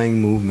crying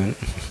movement.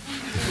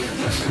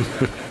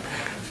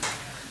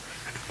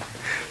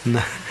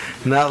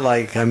 Not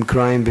like I'm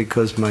crying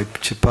because my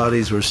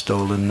chapatis were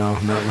stolen. No,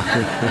 not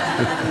like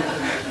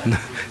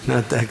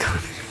not that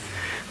kind.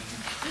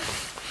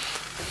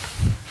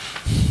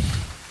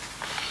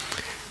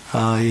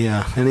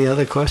 Yeah. Any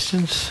other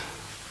questions?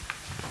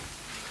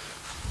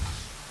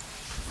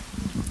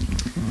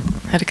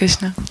 Hare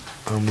Krishna.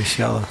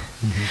 Mishala.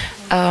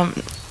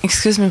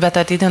 Excuse me, but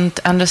I didn't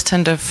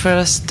understand the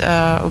first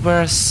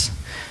verse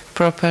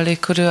properly.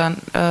 Could you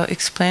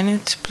explain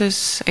it,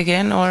 please,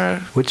 again,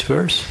 or which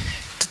verse?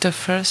 The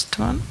first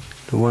one.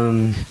 The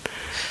one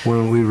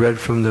when we read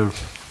from the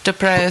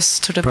prayers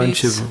to the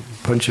beads.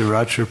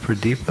 Pancharatra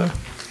Pradipa.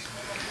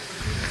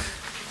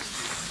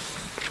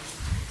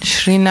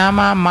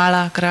 Srinama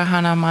Mala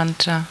Grahana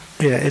Mantra.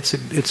 Yeah,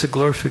 it's a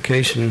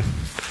glorification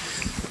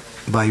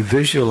by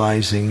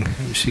visualizing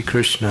Sri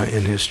Krishna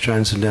in his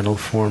transcendental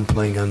form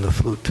playing on the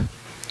flute.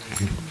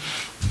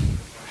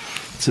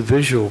 It's a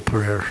visual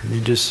prayer.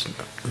 You just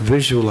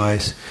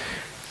visualize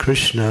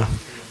Krishna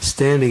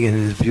standing in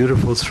his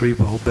beautiful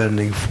three-bow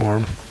bending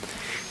form,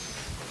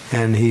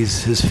 and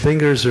his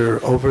fingers are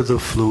over the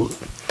flute,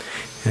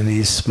 and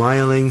he's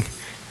smiling,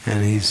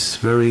 and he's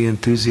very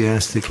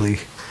enthusiastically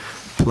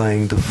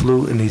playing the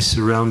flute, and he's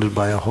surrounded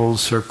by a whole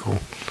circle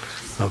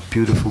of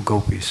beautiful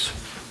gopis.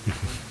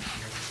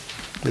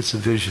 It's a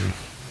vision.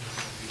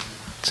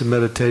 It's a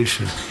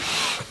meditation.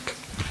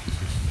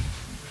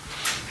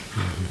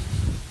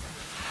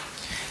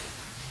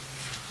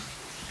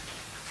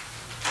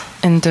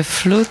 And the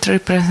flute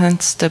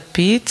represents the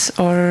beads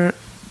or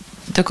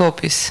the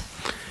gopis?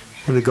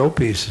 Well, the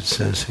gopis, it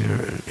says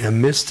here,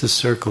 amidst the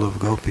circle of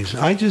gopis.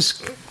 I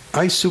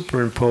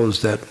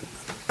superimposed that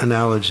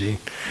analogy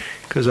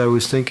because I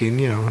was thinking,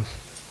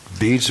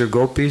 beads are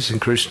gopis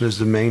and Krishna is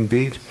the main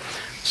bead.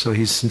 So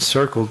he's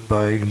encircled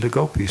by the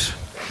gopis.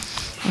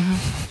 Mm-hmm.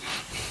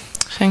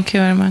 Thank you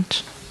very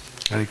much.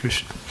 Hare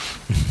Krishna.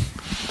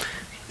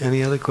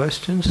 Any other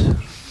questions?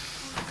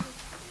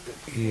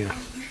 Yeah.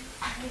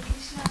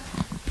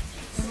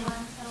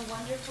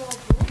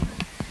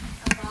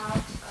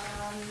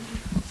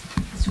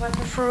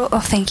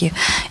 Thank you.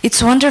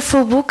 It's a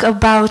wonderful book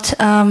about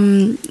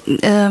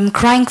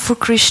crying for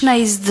Krishna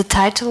is the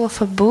title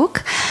of a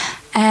book,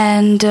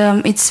 and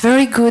it's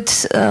very good.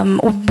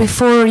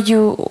 Before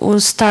you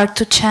start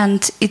to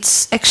chant,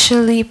 it's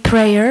actually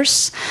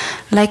prayers,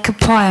 like a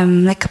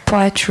poem, like a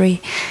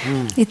poetry.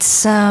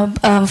 It's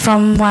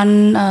from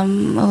one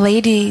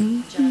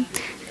lady,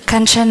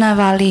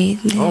 Candramauli.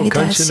 Oh,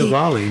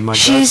 Candramauli, my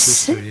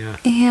god-sister, yeah.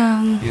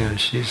 Yeah,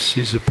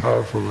 she's a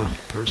powerful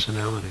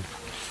personality.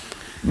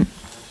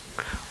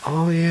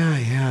 Oh,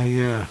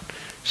 yeah.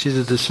 She's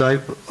a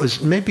disciple.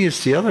 Maybe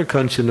it's the other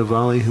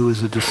Candramauli who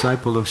is a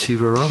disciple of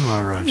Shivaram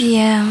Maharaj.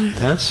 Yeah.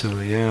 That's who,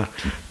 yeah.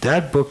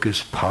 That book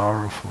is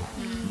powerful.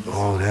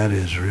 Oh, that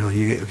is real.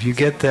 If you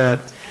get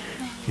that,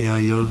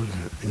 you're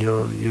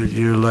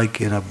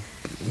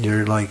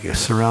like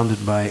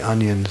surrounded by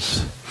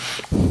onions.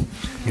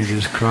 You're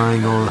just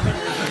crying all the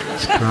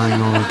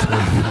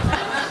time.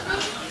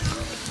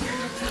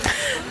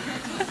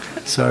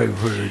 Sorry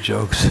for the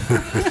jokes.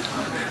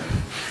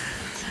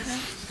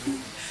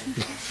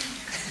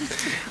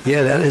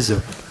 Yeah, that is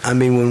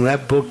when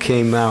that book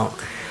came out,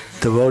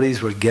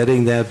 devotees were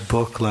getting that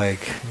book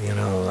like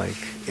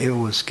it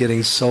was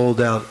getting sold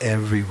out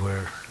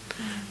everywhere.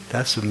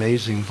 That's an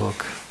amazing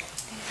book.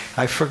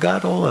 I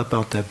forgot all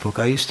about that book.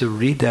 I used to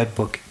read that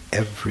book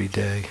every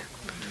day.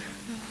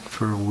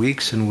 For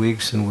weeks and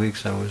weeks and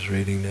weeks I was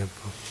reading that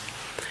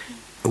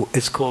book.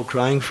 It's called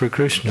Crying for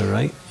Krishna,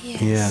 right?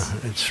 Yes.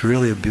 Yeah, it's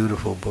really a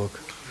beautiful book.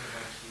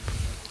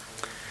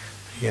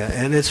 Yeah,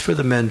 and it's for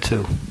the men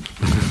too.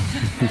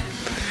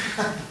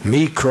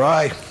 Me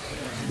cry?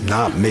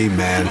 Not me,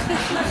 man.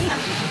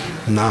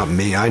 Not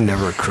me. I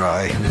never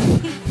cry.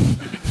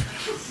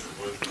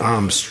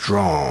 I'm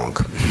strong.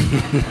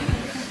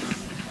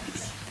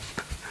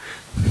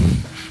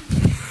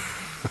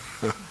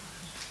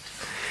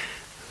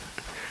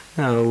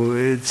 No,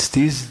 it's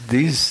these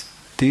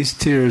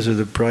tears are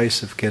the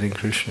price of getting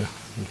Krishna.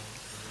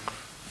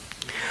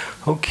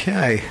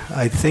 Okay,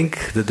 I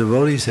think the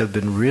devotees have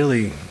been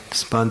really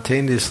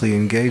spontaneously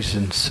engaged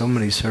in so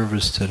many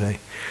services today.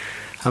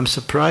 I'm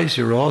surprised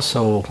you're all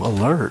so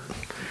alert.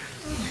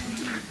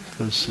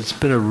 Because it's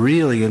been a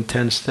really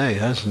intense day,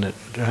 hasn't it?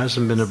 There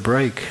hasn't been a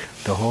break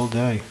the whole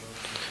day.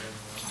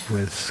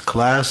 With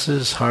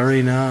classes,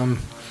 Harinam,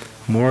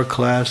 more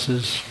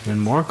classes,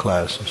 and more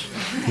classes.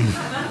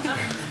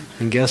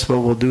 And guess what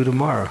we'll do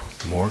tomorrow?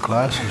 More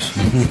classes.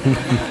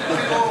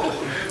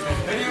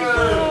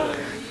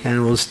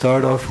 And we'll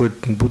start off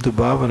with Buddha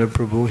Bhavana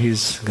Prabhu.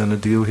 He's going to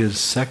do his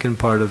second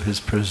part of his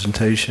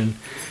presentation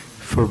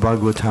for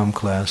Bhagavatam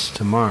class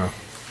tomorrow.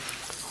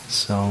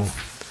 So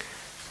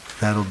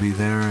that'll be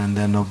there, and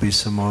then there'll be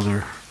some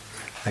other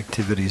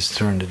activities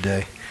during the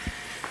day.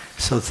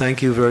 So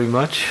thank you very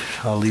much.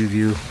 I'll leave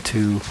you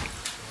to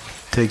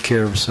take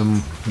care of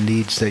some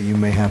needs that you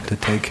may have to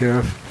take care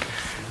of.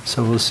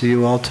 So we'll see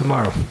you all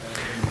tomorrow.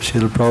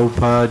 Srila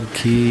Prabhupada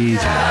ki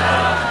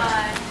jai.